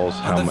stalls,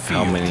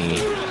 how many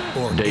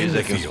days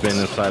they can spend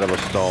inside of a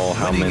stall,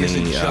 how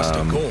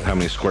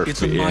many square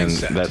feet, and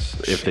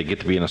that's if they get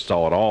to be in a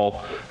stall at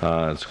all.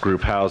 It's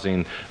group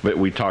housing. But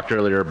we talked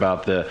earlier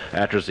about the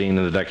atrazine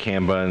and the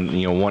dicamba,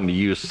 and wanting to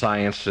use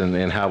science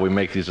and how we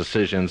make these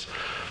decisions.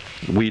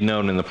 We've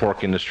known in the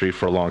pork industry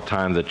for a long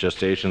time that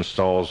gestation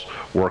stalls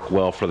work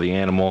well for the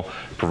animal,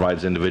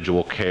 provides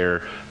individual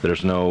care.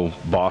 There's no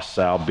boss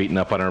sow beating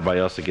up on everybody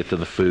else to get to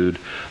the food.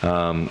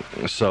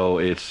 So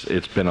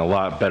it's been a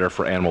lot better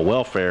for animal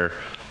welfare.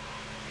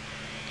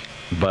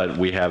 But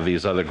we have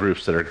these other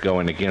groups that are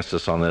going against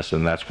us on this,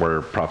 and that's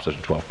where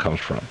Proposition 12 comes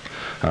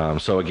from.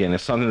 So again,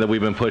 it's something that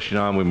we've been pushing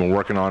on. We've been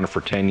working on it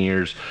for 10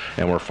 years,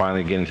 and we're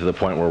finally getting to the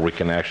point where we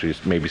can actually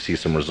maybe see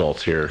some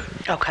results here.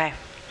 Okay.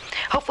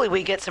 hopefully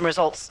we get some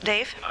results.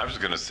 Dave? I was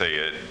going to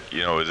say,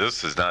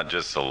 this is not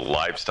just a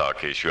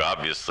livestock issue,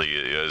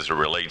 obviously, as it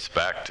relates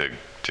back to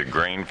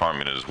grain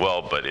farming as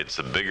well, but it's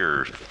a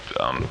bigger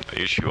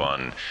issue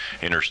on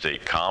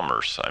interstate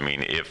commerce. I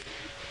mean,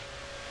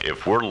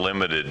 if we're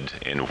limited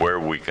in where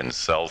we can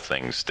sell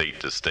things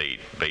state to state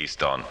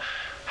based on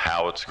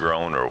how it's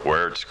grown or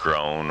where it's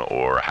grown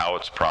or how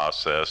it's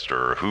processed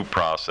or who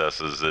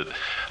processes it,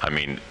 I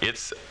mean,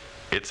 it's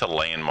a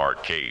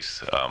landmark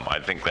case. I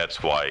think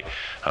that's why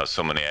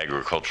so many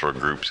agricultural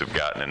groups have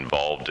gotten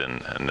involved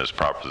in this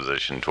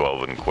Proposition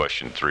 12 and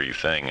Question 3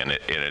 thing, and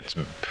it's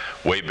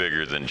way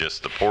bigger than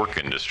just the pork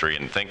industry.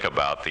 And think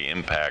about the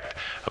impact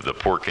of the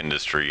pork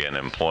industry and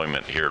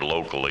employment here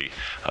locally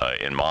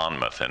in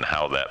Monmouth and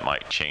how that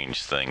might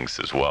change things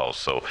as well.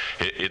 So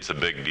it's a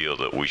big deal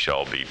that we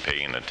shall be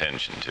paying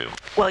attention to.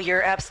 Well,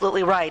 you're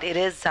absolutely right. It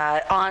is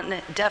on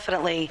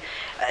definitely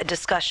a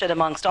discussion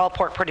amongst all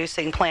pork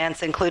producing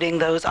plants, including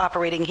those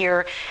operating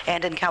here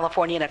and in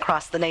California and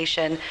across the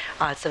nation.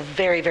 It's a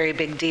very, very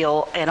big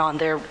deal and on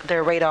their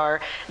radar.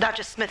 Not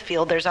just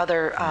Smithfield, there's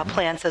other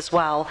plants as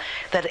well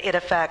that it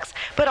affects.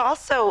 But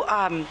also,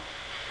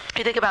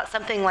 you think about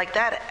something like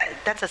that,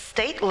 that's a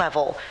state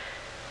level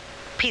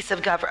piece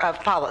of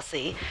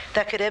policy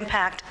that could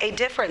impact a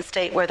different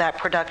state where that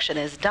production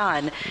is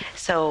done.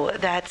 So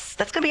that's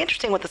going to be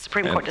interesting what the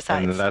Supreme Court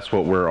decides. And that's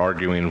what we're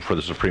arguing for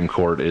the Supreme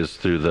Court is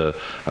through the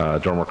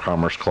Dormant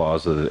Commerce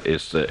Clause.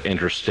 Is the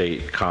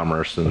interstate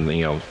commerce,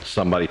 and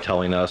somebody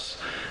telling us,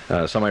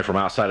 somebody from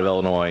outside of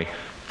Illinois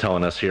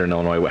telling us here in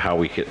Illinois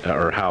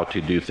how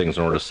to do things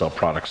in order to sell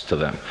products to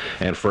them.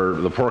 And for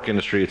the pork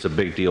industry, it's a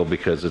big deal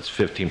because it's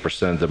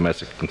 15% of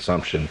domestic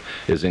consumption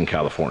is in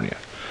California.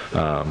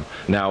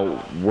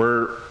 Now,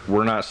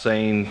 we're not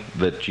saying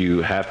that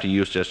you have to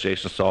use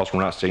gestation stalls.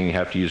 We're not saying you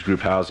have to use group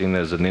housing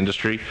as an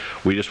industry.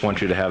 We just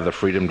want you to have the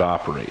freedom to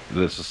operate.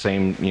 That's the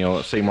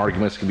same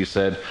arguments can be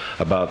said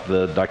about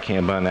the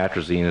dicamba and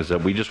atrazine, is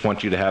that we just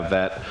want you to have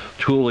that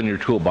tool in your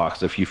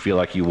toolbox if you feel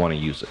like you want to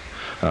use it.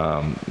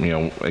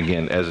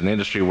 Again, as an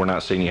industry, we're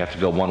not saying you have to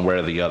go one way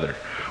or the other.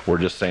 We're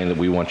just saying that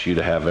we want you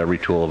to have every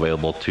tool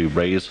available to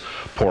raise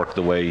pork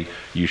the way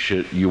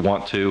you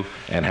want to,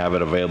 and have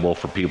it available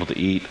for people to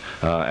eat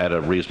at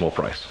a reasonable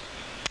price.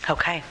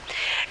 Okay.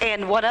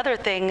 And one other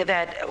thing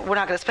that we're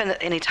not going to spend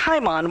any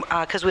time on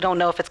because we don't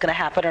know if it's going to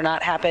happen or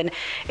not happen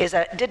is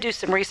I did do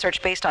some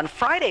research based on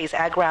Friday's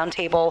Ag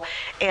Roundtable,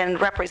 and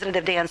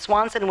Representative Dan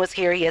Swanson was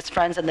here. He has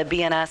friends in the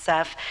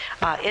BNSF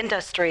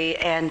industry,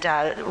 and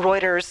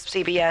Reuters,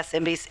 CBS,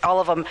 NBC, all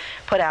of them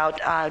put out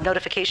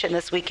notification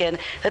this weekend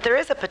that there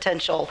is a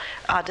potential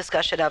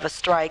discussion of a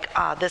strike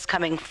this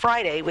coming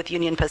Friday with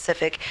Union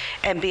Pacific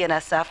and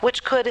BNSF,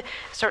 which could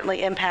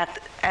certainly impact,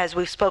 as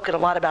we've spoken a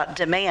lot about,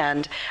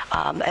 demand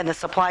and the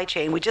supply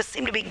chain. We just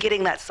seem to be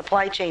getting that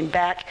supply chain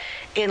back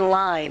in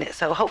line.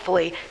 So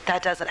hopefully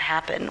that doesn't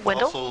happen.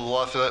 Wendell?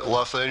 Also,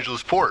 Los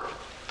Angeles Port.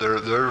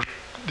 They're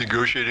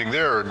negotiating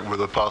there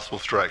with a possible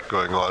strike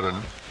going on,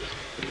 and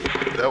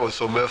that was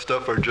so messed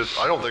up. I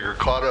don't think we're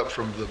caught up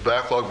from the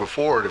backlog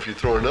before, and if you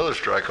throw another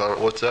strike on it,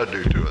 what's that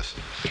do to us?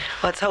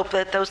 Let's hope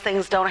that those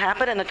things don't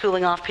happen and a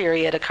cooling off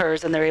period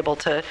occurs and they're able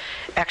to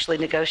actually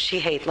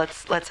negotiate.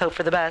 Let's hope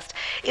for the best.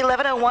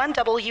 1101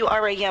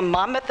 WRAM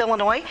Monmouth,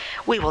 Illinois.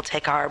 We will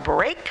take our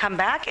break, come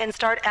back, and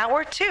start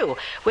hour 2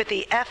 with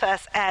the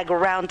FS Ag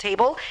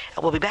Roundtable.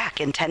 We'll be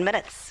back in 10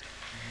 minutes.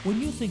 When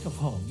you think of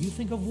home, you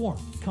think of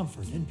warmth,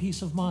 comfort, and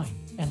peace of mind.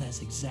 And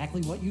that's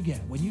exactly what you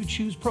get when you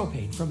choose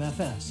Propane from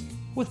FS.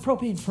 With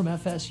Propane from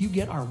FS, you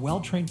get our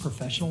well-trained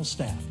professional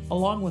staff,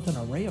 along with an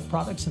array of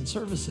products and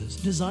services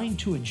designed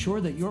to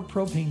ensure that your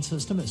propane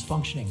system is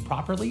functioning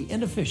properly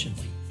and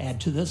efficiently.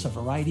 Add to this a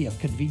variety of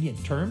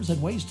convenient terms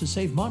and ways to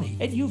save money,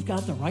 and you've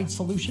got the right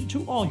solution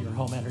to all your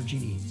home energy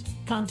needs.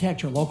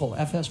 Contact your local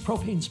FS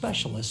Propane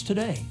specialist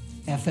today.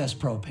 FS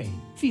Propane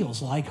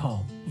feels like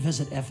home.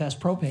 Visit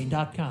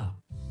fspropane.com.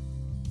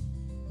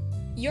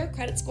 Your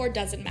credit score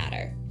doesn't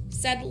matter.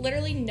 Said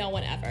literally no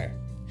one ever.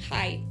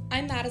 Hi,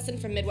 I'm Madison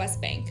from Midwest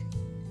Bank.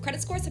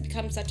 Credit scores have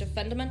become such a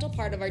fundamental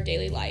part of our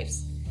daily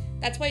lives.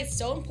 That's why it's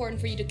so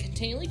important for you to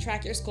continually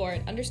track your score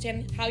and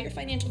understand how your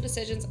financial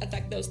decisions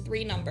affect those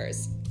 3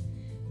 numbers.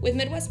 With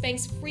Midwest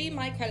Bank's free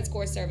My Credit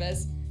Score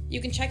service,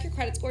 you can check your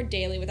credit score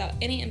daily without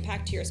any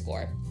impact to your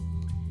score.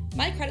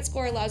 My Credit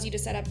Score allows you to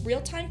set up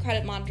real-time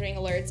credit monitoring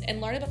alerts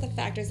and learn about the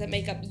factors that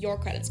make up your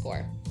credit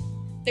score.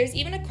 There's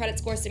even a credit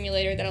score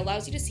simulator that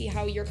allows you to see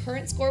how your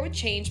current score would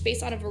change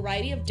based on a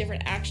variety of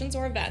different actions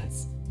or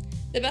events.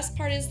 The best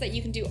part is that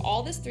you can do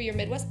all this through your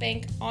Midwest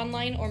Bank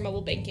online or mobile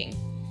banking.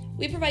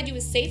 We provide you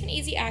with safe and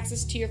easy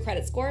access to your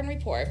credit score and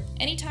report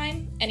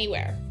anytime,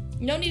 anywhere.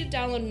 No need to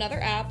download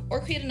another app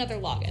or create another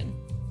login.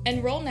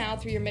 Enroll now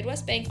through your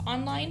Midwest Bank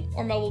online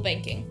or mobile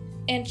banking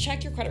and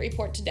check your credit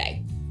report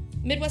today.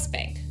 Midwest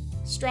Bank.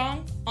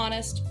 Strong,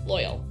 honest,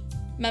 loyal.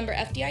 Member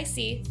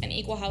FDIC and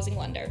equal housing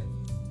lender.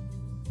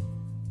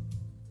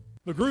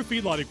 McGrew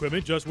Feedlot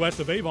Equipment, just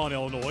west of Avon,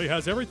 Illinois,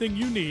 has everything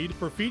you need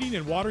for feeding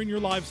and watering your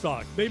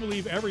livestock. They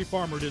believe every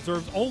farmer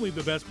deserves only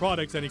the best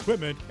products and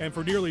equipment, and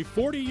for nearly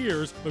 40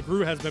 years,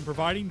 McGrew has been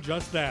providing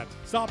just that.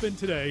 Stop in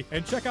today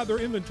and check out their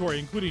inventory,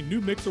 including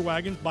new mixer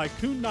wagons by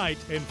Kuhn Knight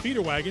and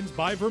feeder wagons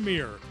by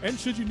Vermeer. And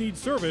should you need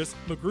service,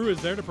 McGrew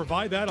is there to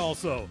provide that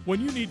also. When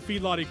you need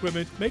feedlot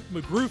equipment, make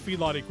McGrew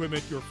Feedlot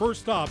Equipment your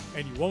first stop,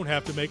 and you won't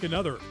have to make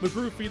another.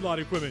 McGrew Feedlot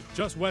Equipment,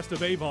 just west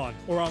of Avon,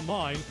 or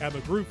online at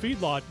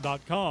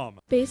McGrewFeedlot.com.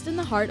 Based in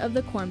the heart of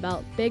the Corn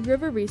Belt, Big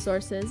River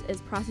Resources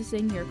is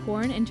processing your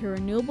corn into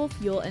renewable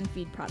fuel and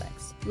feed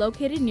products.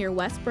 Located near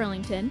West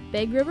Burlington,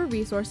 Big River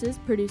Resources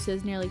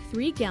produces nearly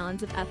 3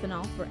 gallons of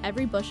ethanol for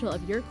every bushel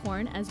of your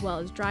corn, as well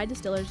as dry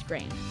distiller's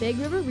grain. Big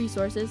River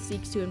Resources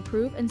seeks to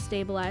improve and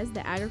stabilize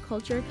the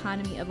agriculture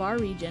economy of our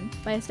region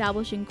by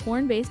establishing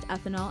corn-based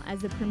ethanol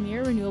as the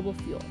premier renewable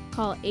fuel.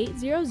 Call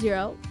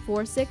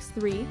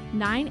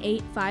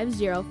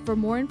 800-463-9850 for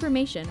more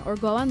information or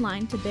go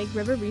online to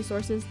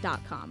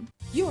BigRiverResources.com.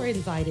 You are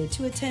invited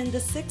to attend the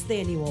 6th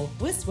Annual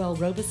Wiswell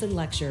Robeson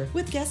Lecture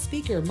with guest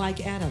speaker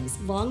Mike Adams,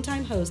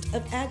 longtime host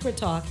of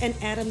AgriTalk and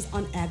Adams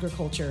on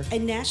Agriculture, a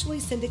nationally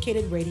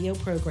syndicated radio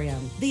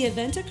program. The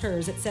event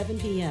occurs at 7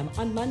 p.m.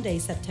 on Monday,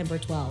 September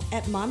 12th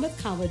at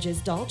Monmouth College's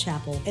Dahl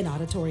Chapel and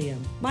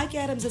Auditorium. Mike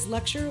Adams'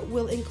 lecture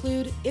will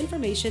include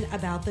information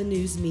about the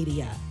news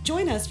media.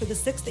 Join us for the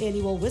 6th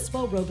Annual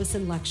Wiswell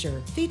Robeson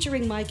Lecture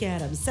featuring Mike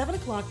Adams, 7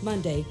 o'clock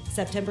Monday,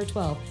 September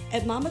 12th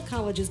at Monmouth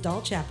College's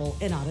Dahl Chapel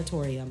and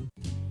Auditorium.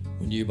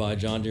 When you buy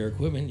John Deere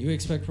equipment, you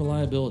expect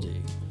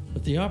reliability.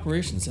 With the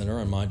Operations Center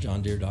on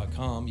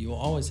myjohndeere.com, you will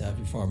always have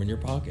your farm in your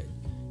pocket.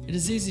 It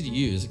is easy to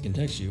use and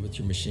connects you with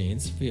your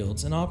machines,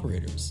 fields, and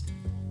operators.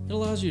 It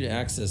allows you to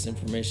access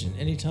information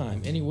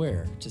anytime,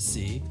 anywhere, to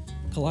see,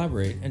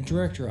 collaborate, and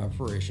direct your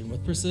operation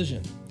with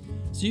precision,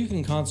 so you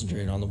can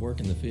concentrate on the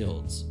work in the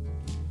fields.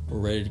 We're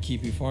ready to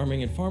keep you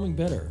farming and farming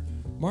better.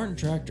 Martin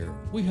Tractor,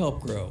 we help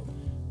grow.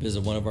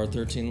 Visit one of our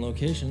 13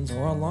 locations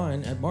or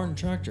online at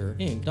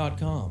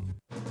martintractorinc.com.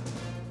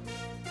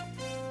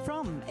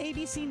 From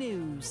ABC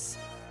News,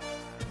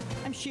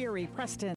 I'm Sherry Preston.